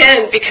gave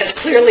in, because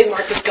clearly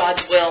Mark was God's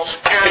will.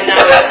 And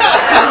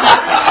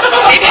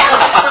maybe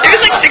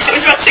it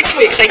was about 6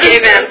 weeks I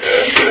gave in.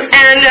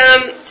 And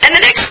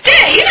the next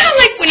day,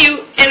 like when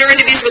you enter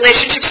into these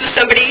relationships with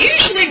somebody,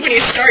 usually when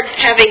you start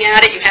having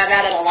at it, you have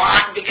at it a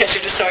lot because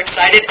you're just so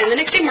excited. And the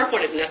next day, Mark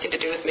wanted nothing to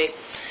do with me.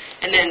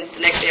 And then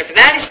the next day after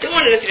that, he still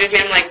wanted nothing to do with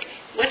me. I'm like,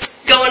 what's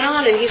going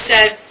on? And he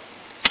said,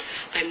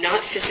 I'm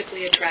not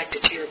physically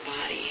attracted to your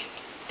body.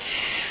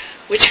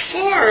 Which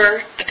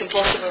for a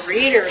compulsive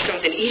overeater or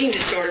someone with an eating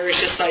disorder is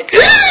just like,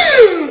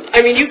 I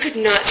mean, you could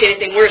not see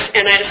anything worse.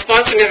 And I had a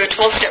sponsor in another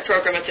 12-step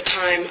program at the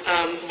time.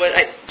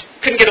 I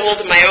couldn't get a hold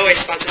of my OA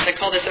sponsor, so I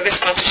called this other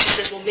sponsor. She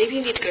says, well, maybe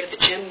you need to go to the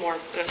gym more.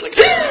 And I was like,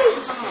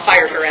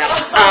 fired her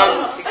out.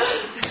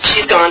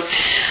 She's gone.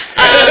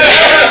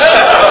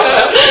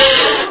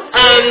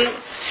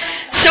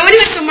 So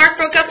anyway, so Mark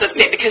broke up with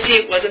me because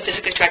he wasn't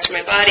physically attracted to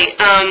my body.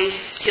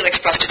 He likes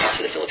prostitutes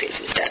in the Philippines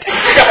instead.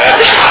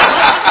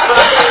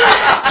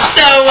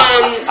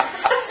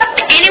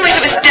 Anyways,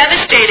 it was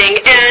devastating,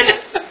 and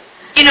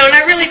and I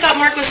really thought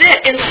Mark was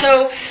it. And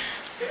so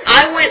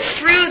I went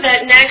through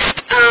that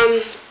next.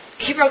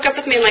 He broke up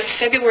with me in like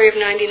February of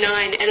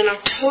 '99, and in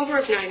October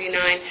of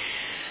 '99,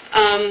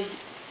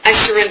 I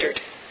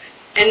surrendered.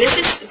 And this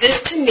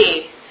to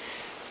me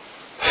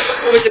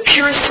was the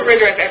purest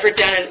surrender I've ever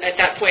done at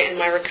that point in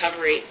my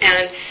recovery.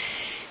 And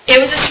it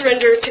was a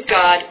surrender to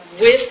God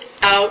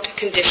without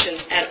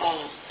conditions at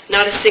all.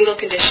 Not a single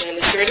condition. And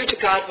the surrender to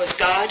God was,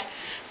 God,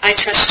 I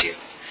trust you.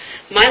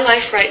 My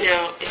life right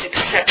now is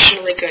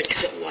exceptionally good,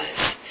 because it was.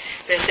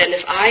 And I said, and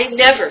if I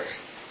never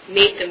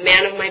meet the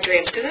man of my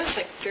dreams, because I was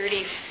like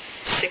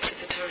 36 at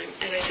the time,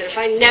 and I said, if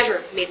I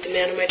never meet the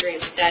man of my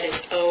dreams, that is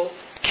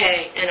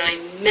okay. And I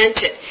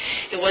meant it.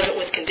 It wasn't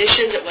with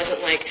conditions. It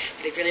wasn't like,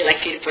 they'd really like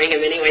for you to bring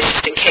him anyways,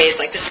 just in case.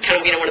 Like, this is kind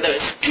of, one of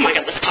those, come on,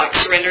 God, let's talk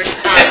surrenders.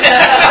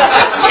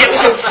 It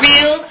was a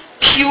real,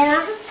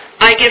 pure,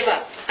 I give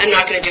up. I'm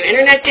not going to do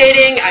internet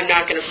dating. I'm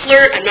not going to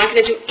flirt. I'm not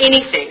going to do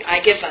anything.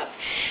 I give up.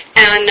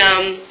 And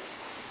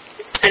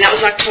that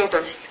was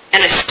October,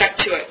 and I stuck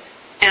to it.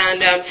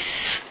 And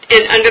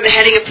under the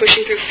heading of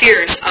Pushing Through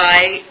Fears,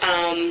 a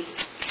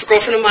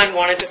girlfriend of mine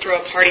wanted to throw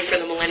a party for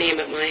the millennium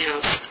at my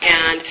house,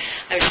 and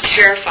I was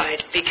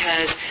terrified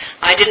because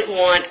I didn't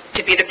want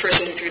to be the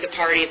person who threw the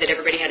party that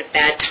everybody had a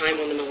bad time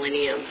on the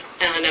millennium.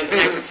 And I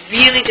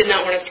really did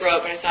not want to throw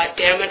it, but I thought,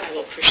 damn it, I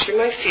will push through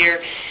my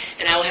fear,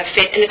 and I will have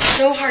faith. And it's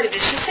so hard. It's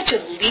just such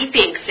a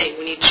leaping thing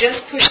when you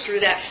just push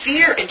through that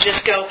fear and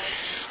just go,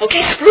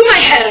 okay, screw my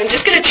head. I'm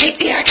just going to take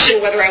the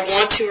action whether I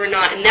want to or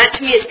not. And that,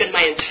 to me, has been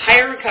my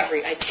entire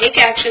recovery. I take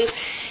actions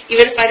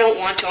even if I don't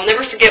want to. I'll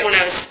never forget when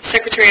I was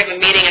secretary of a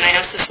meeting and I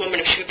asked this woman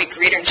if she would be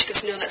greeter, and she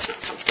goes, no, that's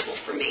not comfortable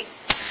for me.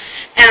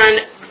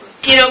 And,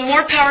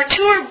 more power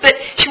to her, but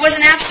she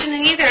wasn't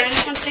abstinent either. And I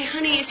just want to say,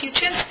 honey, if you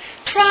just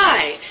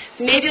try,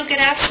 maybe you'll get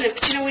abstinent.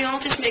 But, we all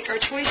just make our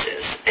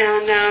choices.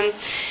 And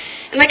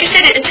like I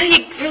said, until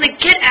you really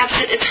get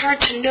abstinent, it's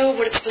hard to know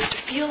what it's supposed to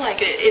feel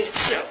like.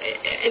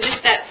 And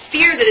just that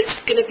fear that it's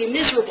going to be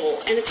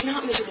miserable. And it's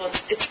not miserable.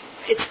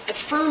 It's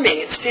affirming.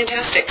 It's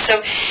fantastic.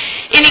 So,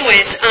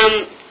 anyways,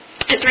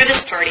 I threw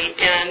this party,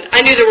 and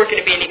I knew there weren't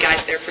going to be any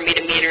guys there for me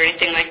to meet or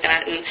anything like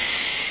that.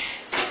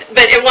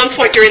 But at one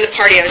point during the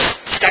party, I was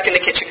stuck in the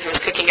kitchen because I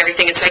was cooking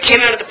everything. And so I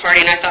came out of the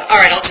party, and I thought, all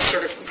right, I'll just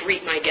sort of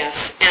greet my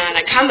guests. And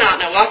I come out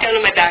and I walk out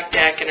on my back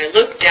deck and I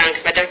look down,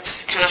 because my deck's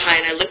kind of high,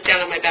 and I look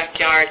down at my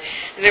backyard,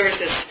 and there was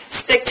this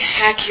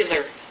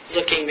spectacular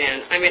looking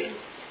man. I mean,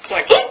 I'm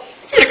like, oh,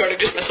 I'm going to go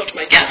introduce myself to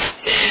my guests.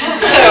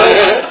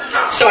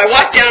 So I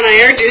walked down, I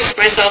introduced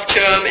myself to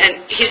him,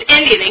 and he's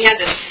Indian. He had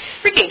this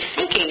freaking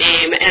funky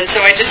name, and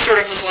so I just sort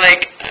of was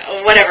like,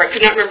 whatever, I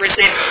could not remember his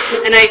name.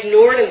 And I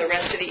ignored him the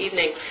rest of the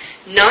evening.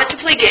 Not to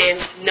play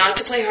games, not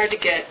to play hard to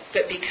get,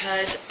 but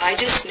because I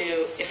just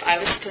knew if I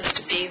was supposed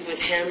to be with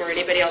him or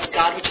anybody else,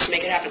 God would just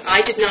make it happen.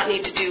 I did not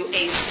need to do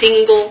a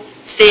single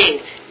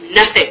thing,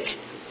 nothing.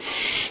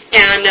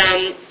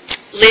 And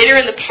later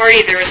in the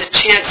party, there was a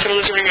chance, someone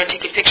was running around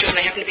taking pictures, and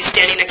I happened to be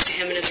standing next to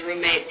him and his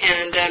roommate.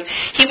 And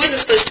he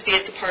wasn't supposed to be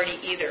at the party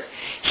either.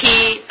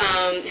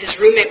 His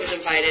roommate was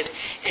invited,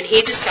 and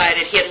he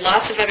decided, he had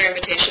lots of other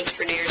invitations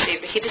for New Year's Eve,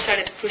 but he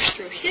decided to push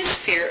through his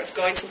fear of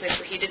going someplace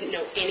where he didn't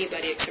know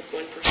anybody except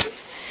one person.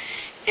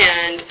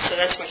 And so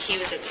that's why he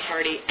was at the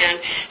party.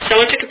 And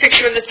someone took a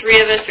picture of the three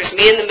of us. There's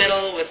me in the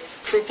middle with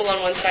Krupel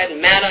on one side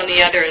and Matt on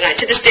the other. And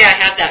to this day, I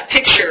have that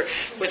picture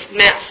with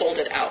Matt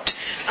folded out,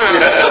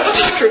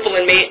 just Krupel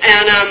and me.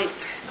 And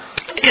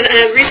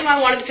the reason why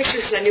I wanted the picture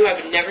is because I knew I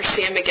would never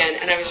see him again,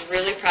 and I was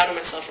really proud of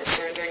myself for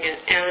surrendering it.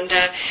 And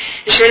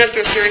sure enough,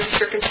 through a series of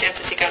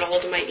circumstances, he got a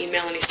hold of my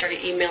email, and he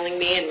started emailing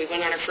me, and we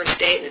went on our first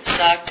date, and it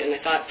sucked. And I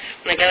thought,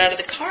 when I got out of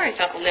the car, I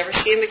thought, I'll never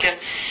see him again.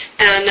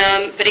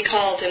 And but he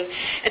called, and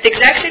at the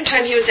exact same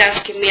time he was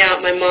asking me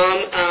out, my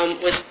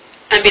mom was,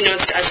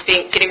 unbeknownst to us,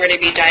 getting ready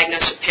to be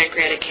diagnosed with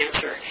pancreatic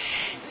cancer.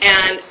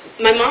 And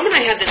my mom and I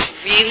had this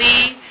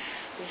really,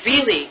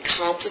 really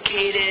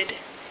complicated,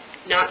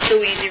 not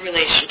so easy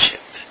relationship.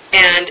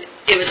 And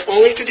it was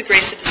only through the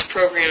grace of this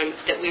program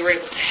that we were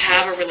able to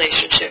have a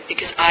relationship,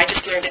 because I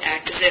just learned to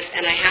act as if,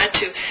 and I had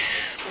to,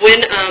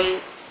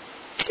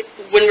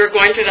 when we were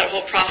going through that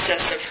whole process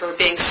of her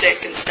being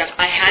sick and stuff,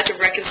 I had to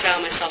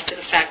reconcile myself to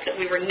the fact that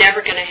we were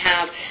never going to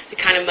have the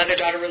kind of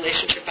mother-daughter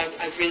relationship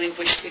I really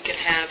wished we could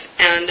have.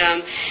 And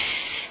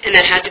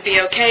that had to be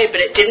okay,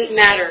 but it didn't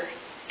matter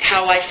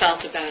how I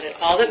felt about it.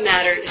 All that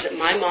mattered is that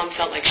my mom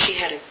felt like she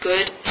had a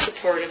good,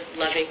 supportive,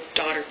 loving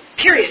daughter.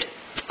 Period.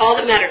 All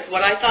that mattered.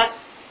 What I thought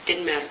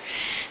didn't matter.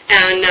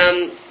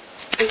 And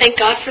thank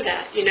God for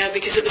that,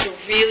 because it was a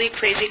really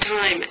crazy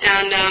time.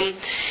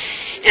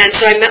 And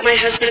so I met my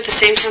husband at the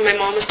same time my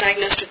mom was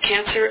diagnosed with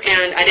cancer,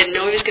 and I didn't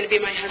know he was going to be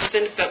my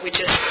husband, but we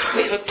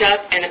hooked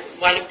up, and it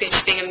wound up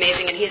just being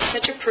amazing, and he is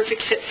such a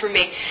perfect fit for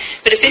me.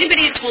 But if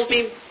anybody had told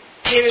me,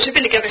 Taylor, we've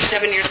been together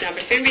 7 years now,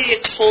 but if anybody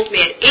had told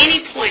me at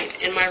any point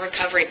in my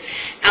recovery,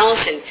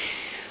 Allison,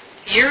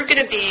 you're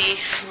going to be,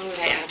 how long was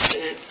I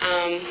abstinent?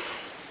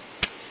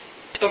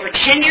 Over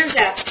 10 years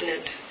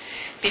abstinent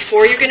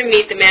before you're going to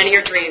meet the man of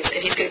your dreams,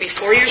 and he's going to be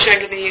 4 years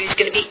younger than you. He's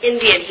going to be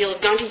Indian. He'll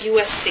have gone to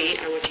USC.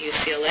 I went to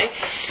UCLA.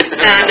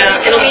 And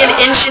he'll be an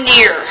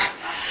engineer.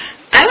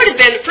 I would have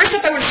been, first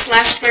up, I would have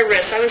slashed my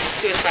wrist. I was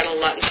suicidal a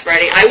lot in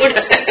sobriety. I would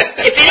have,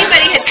 if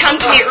anybody had come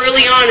to me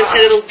early on and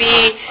said it'll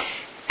be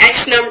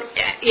X number,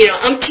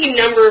 umpteen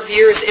number of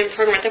years in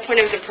program. At that point,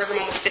 I was in program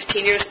almost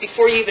 15 years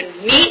before you even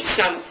meet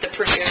the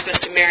person you're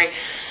supposed to marry.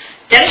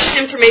 That is just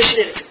information,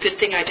 and it's a good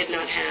thing I did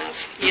not have.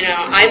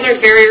 I learned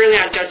very early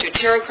on, don't do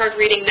tarot card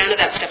reading, none of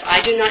that stuff.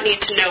 I do not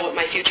need to know what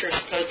my future is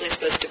supposedly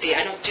supposed to be.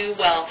 I don't do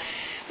well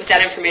with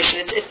that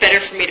information. It's better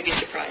for me to be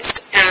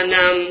surprised.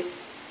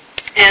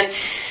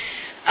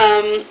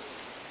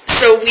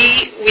 So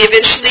we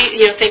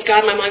eventually, thank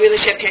God, my mom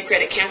she had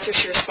pancreatic cancer.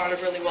 She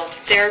responded really well to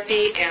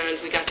therapy,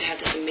 and we got to have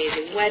this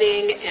amazing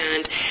wedding.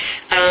 And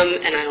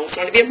I always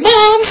wanted to be a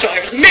mom, so I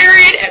was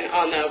married. And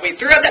we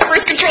threw out that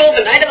birth control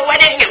the night of the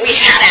wedding, and we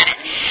had it.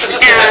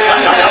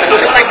 And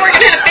it was like, we're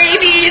going to have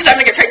babies. I'm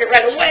going to get pregnant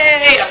right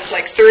away. I was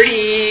like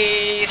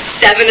 37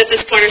 at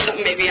this point or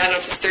something, maybe, I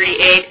don't know if it's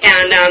 38.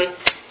 And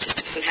just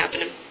wasn't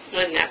happening.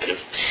 Wasn't happening.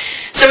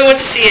 So we went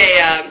to see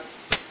a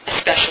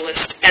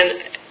specialist, and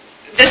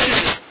this is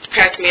just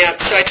cracked me up.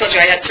 So I told you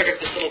I had sort of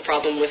this little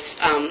problem with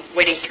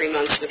waiting 3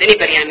 months with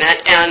anybody I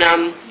met.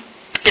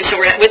 And so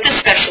we're with this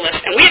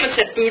specialist, and we haven't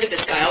said boo to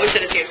this guy. I always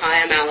said to him,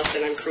 hi, I'm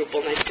Allison, I'm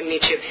Krupel, nice to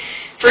meet you.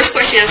 First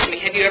question he asked me,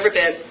 have you ever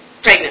been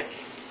pregnant?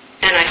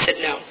 And I said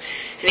no.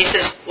 And he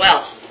says,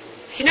 well,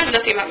 he knows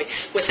nothing about me.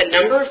 With the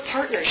number of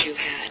partners you've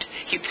had,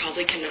 you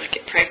probably cannot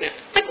get pregnant.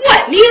 Like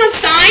what? Neon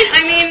sign?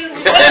 I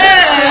mean,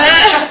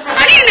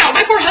 how do you know?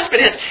 My poor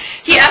husband has.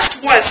 He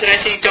asked once, and I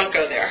said, you don't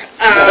go there.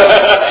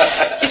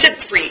 He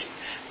said 3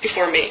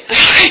 before me.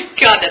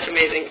 God, that's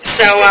amazing.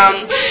 So,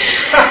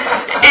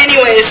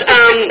 anyways,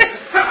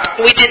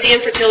 we did the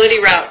infertility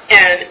route,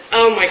 and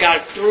oh my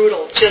God,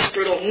 brutal, just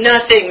brutal.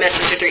 Nothing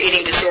messes with your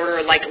eating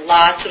disorder, like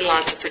lots and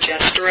lots of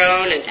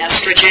progesterone and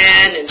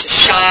estrogen and just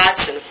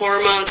shots and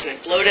hormones, and I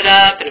bloated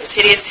up, and it was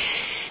hideous.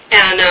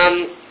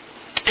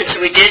 And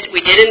so we did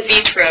in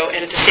vitro,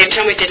 and at the same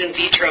time we did in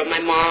vitro, my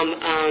mom,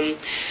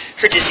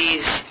 her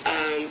disease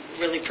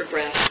really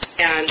progressed,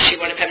 and she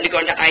wound up having to go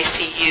into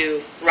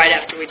ICU right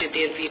after we did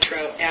the in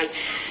vitro. And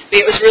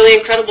it was really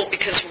incredible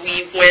because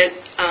we went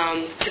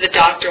to the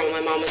doctor when my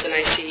mom was in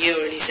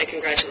ICU, and he said,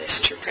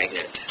 congratulations, you're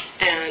pregnant.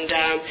 And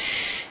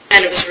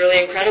And it was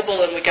really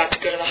incredible, and we got to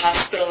go to the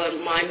hospital,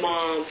 and my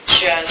mom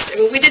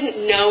we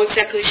didn't know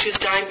exactly she was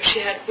dying,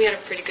 but we had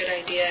a pretty good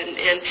idea,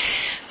 and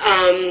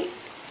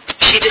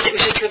it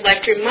was just her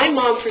life dream. My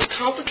mom, for as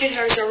complicated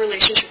as our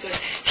relationship was,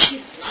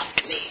 she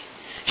loved me.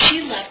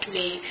 She loved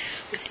me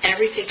with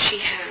everything she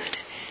had.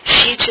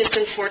 She just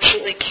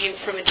unfortunately came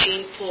from a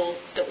gene pool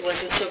that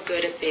wasn't so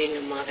good at being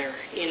a mother.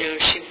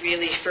 She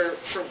really, for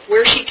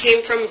where she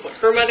came from, what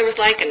her mother was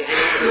like, and I know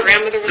what her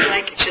grandmother was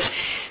like,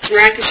 it's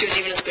miraculous she was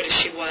even as good as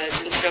she was.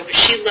 And so, but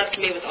she loved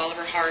me with all of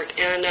her heart.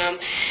 And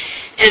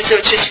so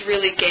it just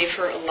really gave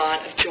her a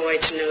lot of joy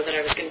to know that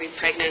I was going to be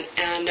pregnant.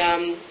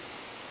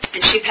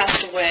 And she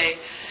passed away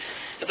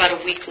about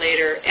a week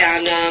later.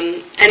 And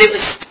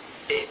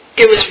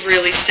it was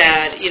really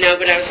sad,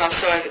 but I was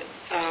also,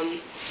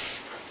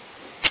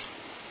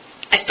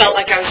 I felt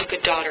like I was a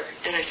good daughter,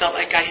 and I felt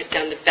like I had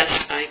done the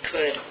best I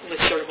could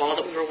with sort of all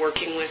that we were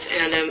working with,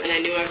 and I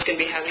knew I was going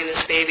to be having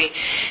this baby,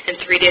 and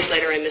 3 days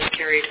later I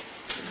miscarried.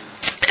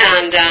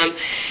 And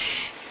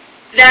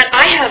that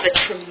I have a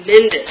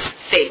tremendous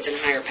faith in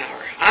higher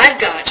power. I've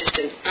got just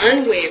an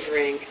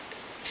unwavering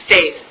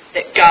faith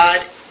that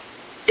God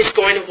is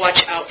going to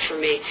watch out for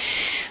me.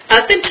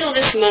 Up until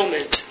this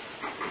moment,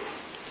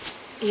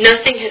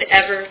 nothing had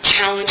ever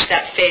challenged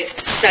that faith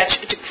to such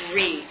a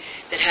degree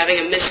that having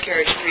a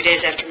miscarriage 3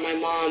 days after my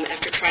mom,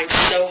 after trying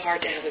so hard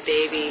to have a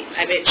baby,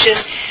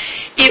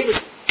 it was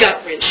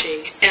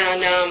gut-wrenching.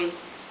 And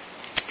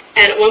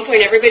at one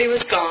point, everybody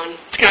was gone.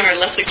 It's kind of hard.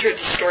 Leslie heard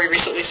the story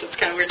recently, so it's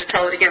kind of weird to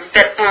tell it again.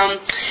 But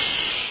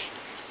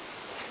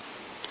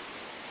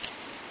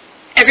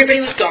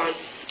everybody was gone,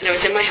 and I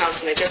was in my house,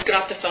 and I just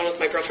got off the phone with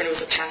my girlfriend who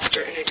was a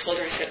pastor, and I told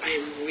her, I said, I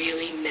am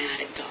really mad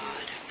at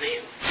God.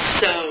 I am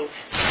so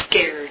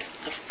scared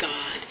of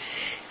God.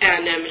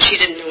 And she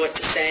didn't know what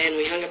to say, and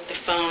we hung up the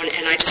phone,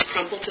 and I just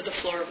crumpled to the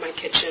floor of my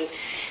kitchen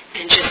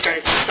and just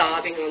started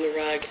sobbing on the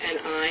rug, and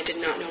I did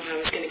not know how I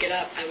was going to get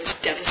up. I was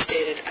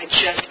devastated. I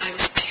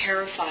was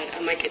terrified.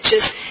 I'm like,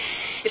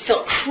 it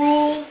felt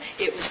cruel.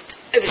 It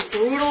was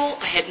brutal.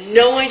 I had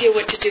no idea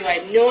what to do. I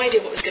had no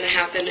idea what was going to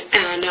happen,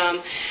 and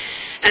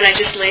I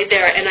just laid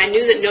there, and I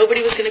knew that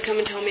nobody was going to come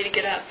and tell me to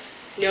get up.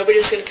 Nobody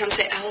was going to come and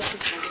say, Allison,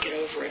 time to get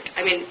over it.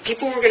 I mean,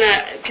 people would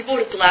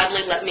have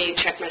gladly let me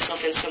check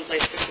myself in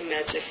someplace for some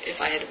meds if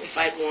I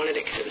had wanted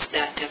it, because it was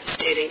that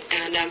devastating.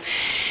 And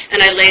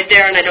I laid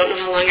there, and I don't know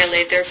how long I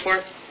laid there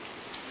for.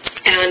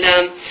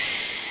 And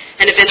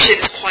eventually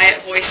this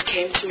quiet voice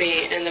came to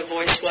me, and the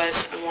voice was,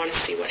 I want to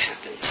see what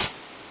happens.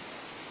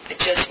 I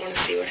just want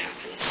to see what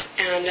happens.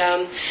 And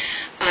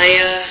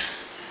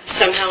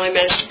somehow I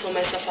managed to pull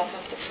myself off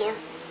the floor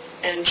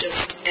and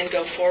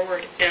go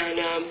forward.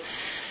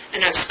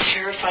 And I was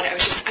terrified. I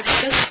was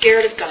so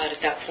scared of God at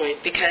that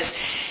point, because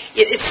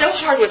it's so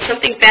hard when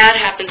something bad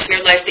happens in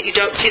your life that you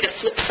don't see the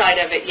flip side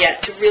of it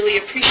yet, to really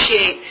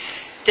appreciate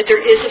that there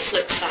is a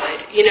flip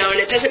side, and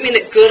it doesn't mean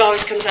that good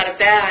always comes out of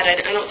bad.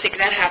 I don't think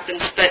that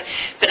happens, but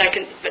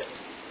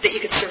that you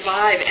could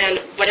survive. And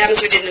what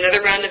happens, we did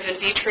another round of in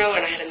vitro,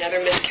 and I had another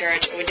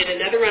miscarriage, and we did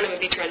another round of in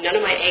vitro, and none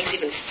of my eggs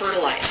even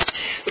fertilized,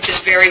 which is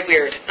very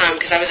weird,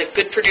 because I was a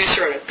good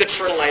producer and a good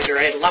fertilizer.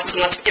 I had lots and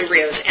lots of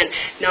embryos, and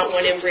not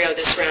one embryo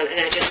this round, and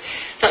I just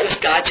thought it was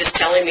God just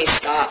telling me,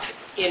 stop,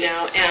 and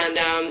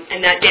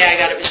that day I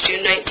got it was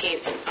June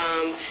 19th,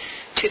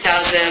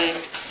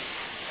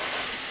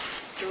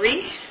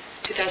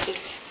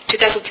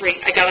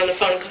 2003, I got on the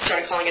phone and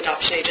started calling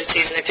adoption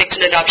agencies, and I picked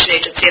an adoption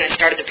agency, and I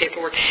started the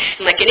paperwork.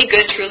 And like any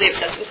good, truly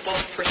obsessed and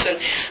compulsive person,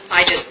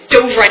 I just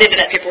dove right into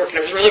that paperwork, and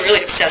I was really,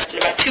 really obsessed. And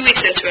about 2 weeks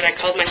into it, I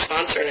called my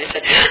sponsor, and I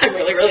said, I'm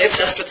really, really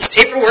obsessed with this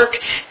paperwork,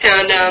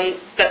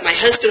 but my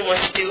husband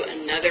wants to do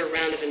another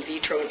round of in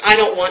vitro, and I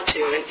don't want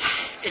to.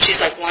 And she's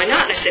like, why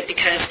not? And I said,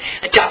 because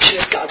adoption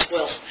is God's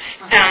will.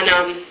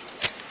 And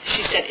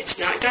she said, it's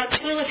not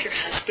God's will if your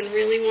husband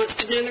really wants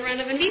to do another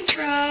round of in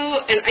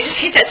vitro. And I just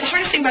hate that. It's the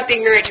hardest thing about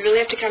being married. You really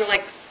have to kind of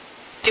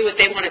do what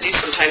they want to do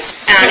sometimes.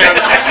 And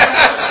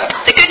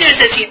the good news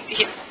is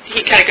he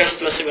kind of goes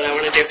with mostly what I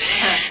want to do.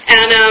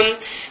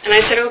 And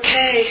I said,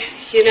 okay,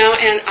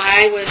 and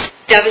I was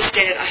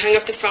devastated. I hung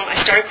up the phone. I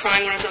started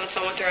crying when I was on the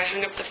phone with her. I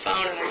hung up the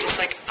phone, and I'm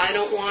just like, I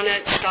don't want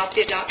to stop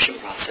the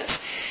adoption process.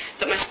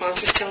 But my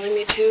sponsor's telling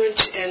me to,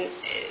 and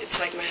it's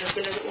like my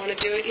husband doesn't want to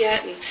do it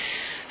yet. And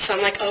so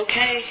I'm like,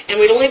 okay. And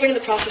we'd only been in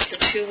the process for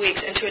 2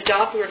 weeks. And to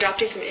adopt, we were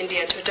adopting from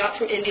India. To adopt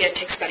from India, it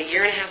takes about 1.5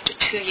 years to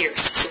 2 years.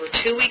 So we're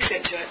 2 weeks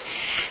into it.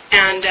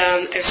 And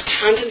there's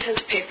tons and tons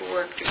of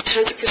paperwork. There's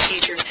tons of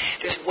procedures.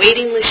 There's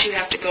waiting lists you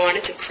have to go on.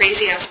 It's a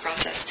crazy-ass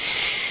process.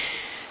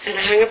 And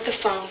I hung up the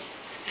phone,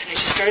 and I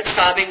just started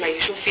sobbing, my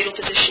usual fetal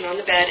position on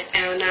the bed.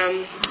 And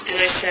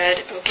I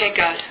said, okay,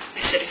 God.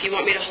 I said, if you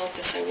want me to halt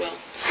this, I will.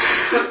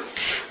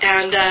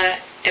 And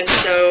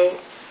so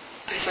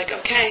I was like,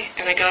 okay,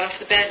 and I got off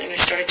the bed, and I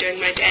started doing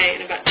my day,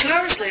 and about 2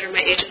 hours later, my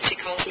agency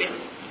calls me, and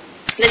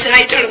they said, how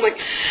you doing? I'm like,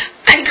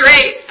 I'm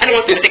great. I don't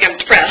want them to think I'm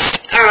depressed,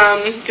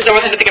 because I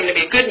want them to think I'm going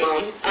to be a good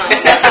mom,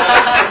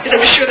 because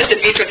I'm sure this in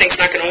vitro thing's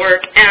not going to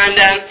work. And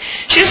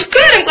she goes,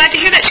 good, I'm glad to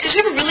hear that. She goes,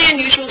 we have a really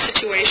unusual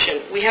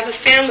situation. We we have a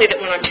family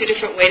that went on 2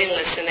 different waiting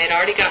lists, and they'd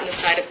already gotten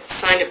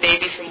assigned a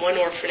baby from one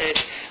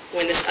orphanage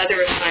when this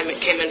other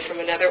assignment came in from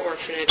another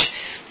orphanage.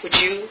 Would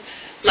you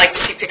like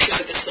to see pictures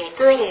of this little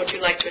girl, and would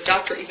you like to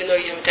adopt her even though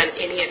you haven't done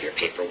any of your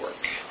paperwork?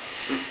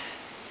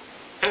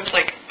 I was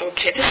like,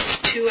 okay, this is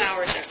 2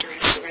 hours after I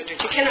surrendered.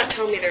 You cannot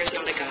tell me there is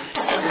not a God.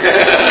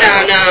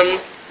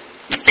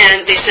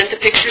 And they sent the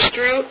pictures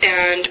through,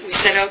 and we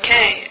said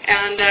okay.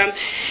 And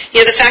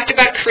the fact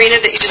about Karina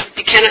that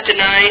you cannot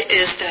deny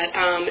is that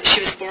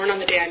she was born on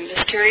the day I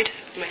miscarried,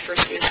 my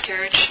first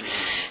miscarriage.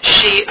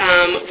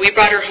 We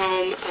brought her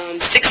home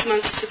 6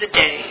 months to the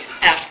day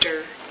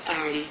after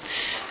I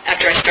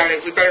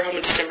started. We brought her home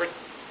on December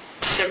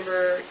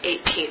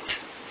 18th,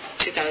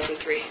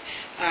 2003.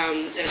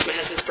 It was my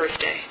husband's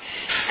birthday.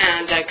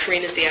 And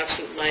Karina's the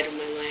absolute light of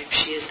my life.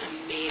 She is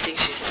amazing.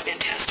 She's a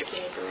fantastic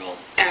little girl.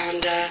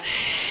 And,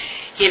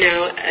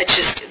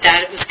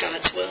 that was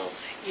God's will,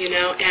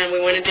 and we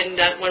went and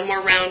did one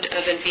more round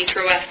of in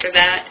vitro after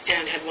that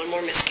and had one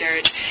more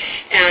miscarriage.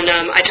 And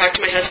I talked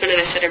to my husband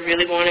and I said I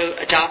really want to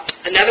adopt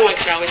another one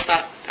because I always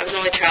thought, I was an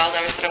only child, I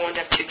always thought I wanted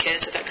to have 2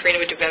 kids. I thought Karina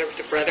would do better with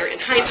a brother. In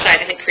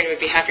hindsight, I think Karina would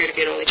be happier to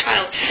be an only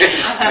child. But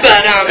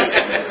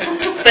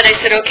I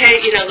said,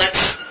 okay,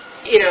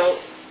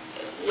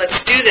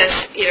 let's do this,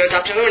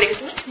 adopt another one. He goes,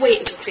 let's wait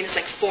until Karina's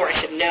like 4. I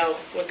said, no,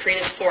 when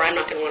Karina's 4, I'm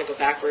not going to want to go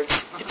backwards.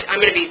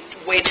 I'm going to be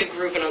way too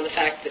grooving on the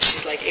fact that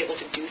she's like able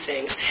to do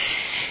things.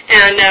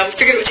 And we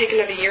figured it would take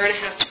another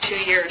 1.5 to 2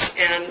 years,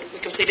 and we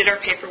completed our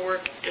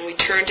paperwork, and we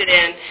turned it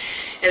in.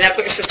 And that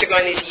book is supposed to go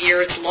on these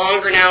years, it's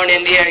longer now in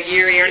India, a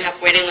 1.5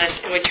 waiting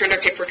list. And we turned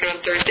our paperwork in on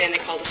Thursday, and they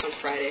called us on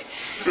Friday.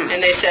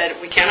 And they said,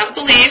 we cannot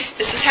believe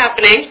this is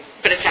happening,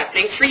 but it's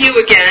happening for you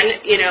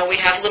again. We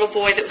have a little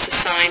boy that was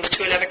assigned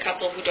to another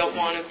couple who don't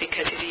want him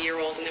because he's a year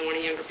old and they want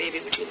a younger baby.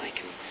 Would you like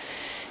him?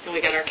 And we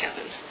got our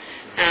Kevin.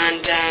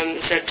 And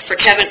so for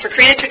Karina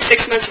it took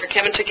 6 months, for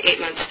Kevin it took 8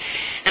 months.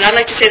 And I'd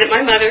like to say that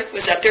my mother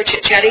was up there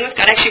chit-chatting with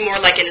God, actually more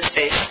like in his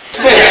face.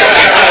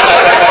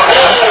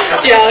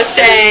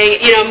 Saying,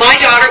 my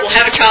daughter will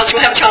have a child, she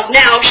will have a child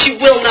now, she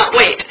will not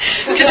wait.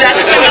 Because that's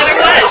what my mother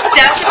was.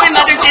 That's what my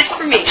mother did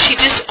for me. She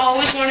just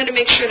always wanted to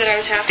make sure that I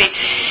was happy.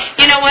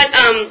 You know what?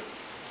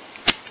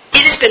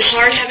 It has been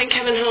hard having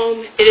Kevin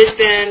home. It has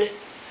been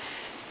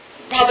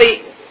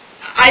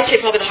I'd say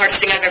probably the hardest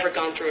thing I've ever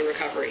gone through in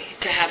recovery,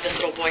 to have this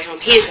little boy home.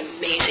 He is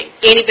amazing.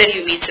 Anybody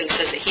who meets him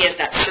says that he has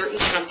that certain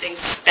something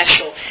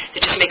special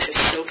that just makes him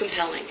so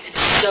compelling and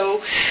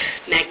so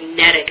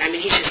magnetic. I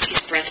mean, he's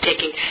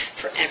breathtaking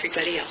for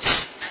everybody else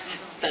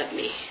but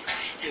me.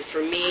 And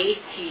for me,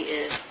 he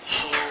is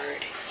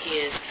hard. He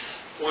is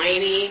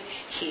whiny.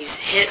 I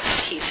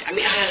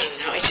don't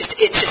know.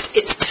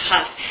 It's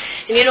tough.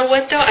 And you know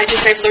what, though?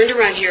 I've learned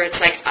around here, it's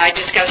like, I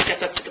just got to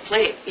step up to the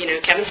plate.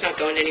 Kevin's not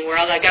going anywhere.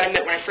 Although I got to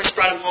admit, when I first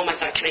brought him home, I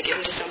thought, can I give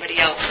him to somebody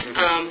else?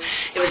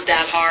 It was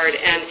that hard.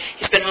 And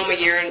he's been home over a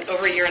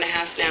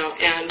 1.5 now.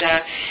 And,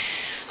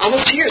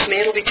 almost 2 years. May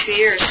it'll be 2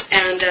 years.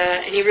 And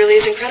he really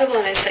is incredible.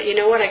 And I said, you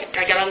know what?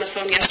 I got on the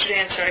phone yesterday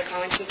and started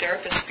calling some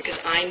therapists because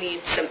I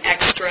need some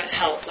extra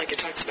help, like it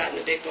talks about in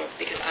the big book,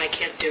 because I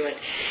can't do it.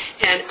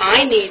 And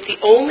the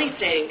only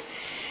thing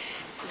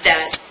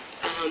that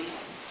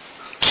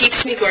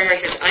keeps me going right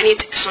here is I need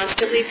to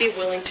constantly be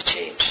willing to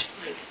change.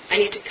 I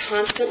need to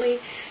constantly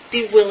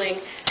be willing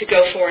to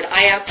go forward.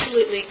 I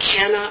absolutely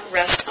cannot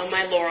rest on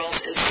my laurels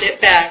and sit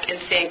back and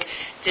think,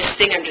 this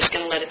thing, I'm just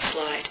going to let it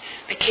slide.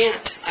 I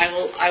can't. I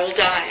will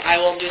die. I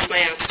will lose my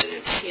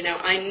abstinence.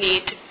 I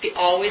need to be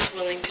always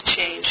willing to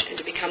change and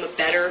to become a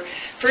better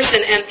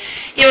person. And,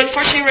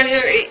 unfortunately around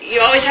here, you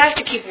always have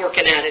to keep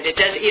working at it.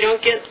 You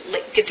don't get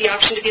the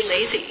option to be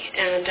lazy.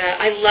 And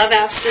I love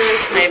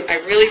abstinence, and I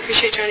really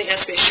appreciate Johnny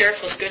asking me to share. It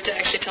feels good to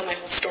actually tell my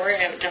whole story.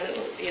 I haven't done it,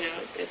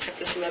 except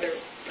in some other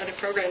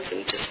programs,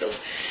 and it just feels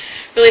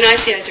really nice.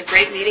 It's a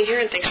great meeting here,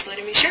 and thanks for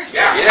letting me share.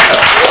 Yeah.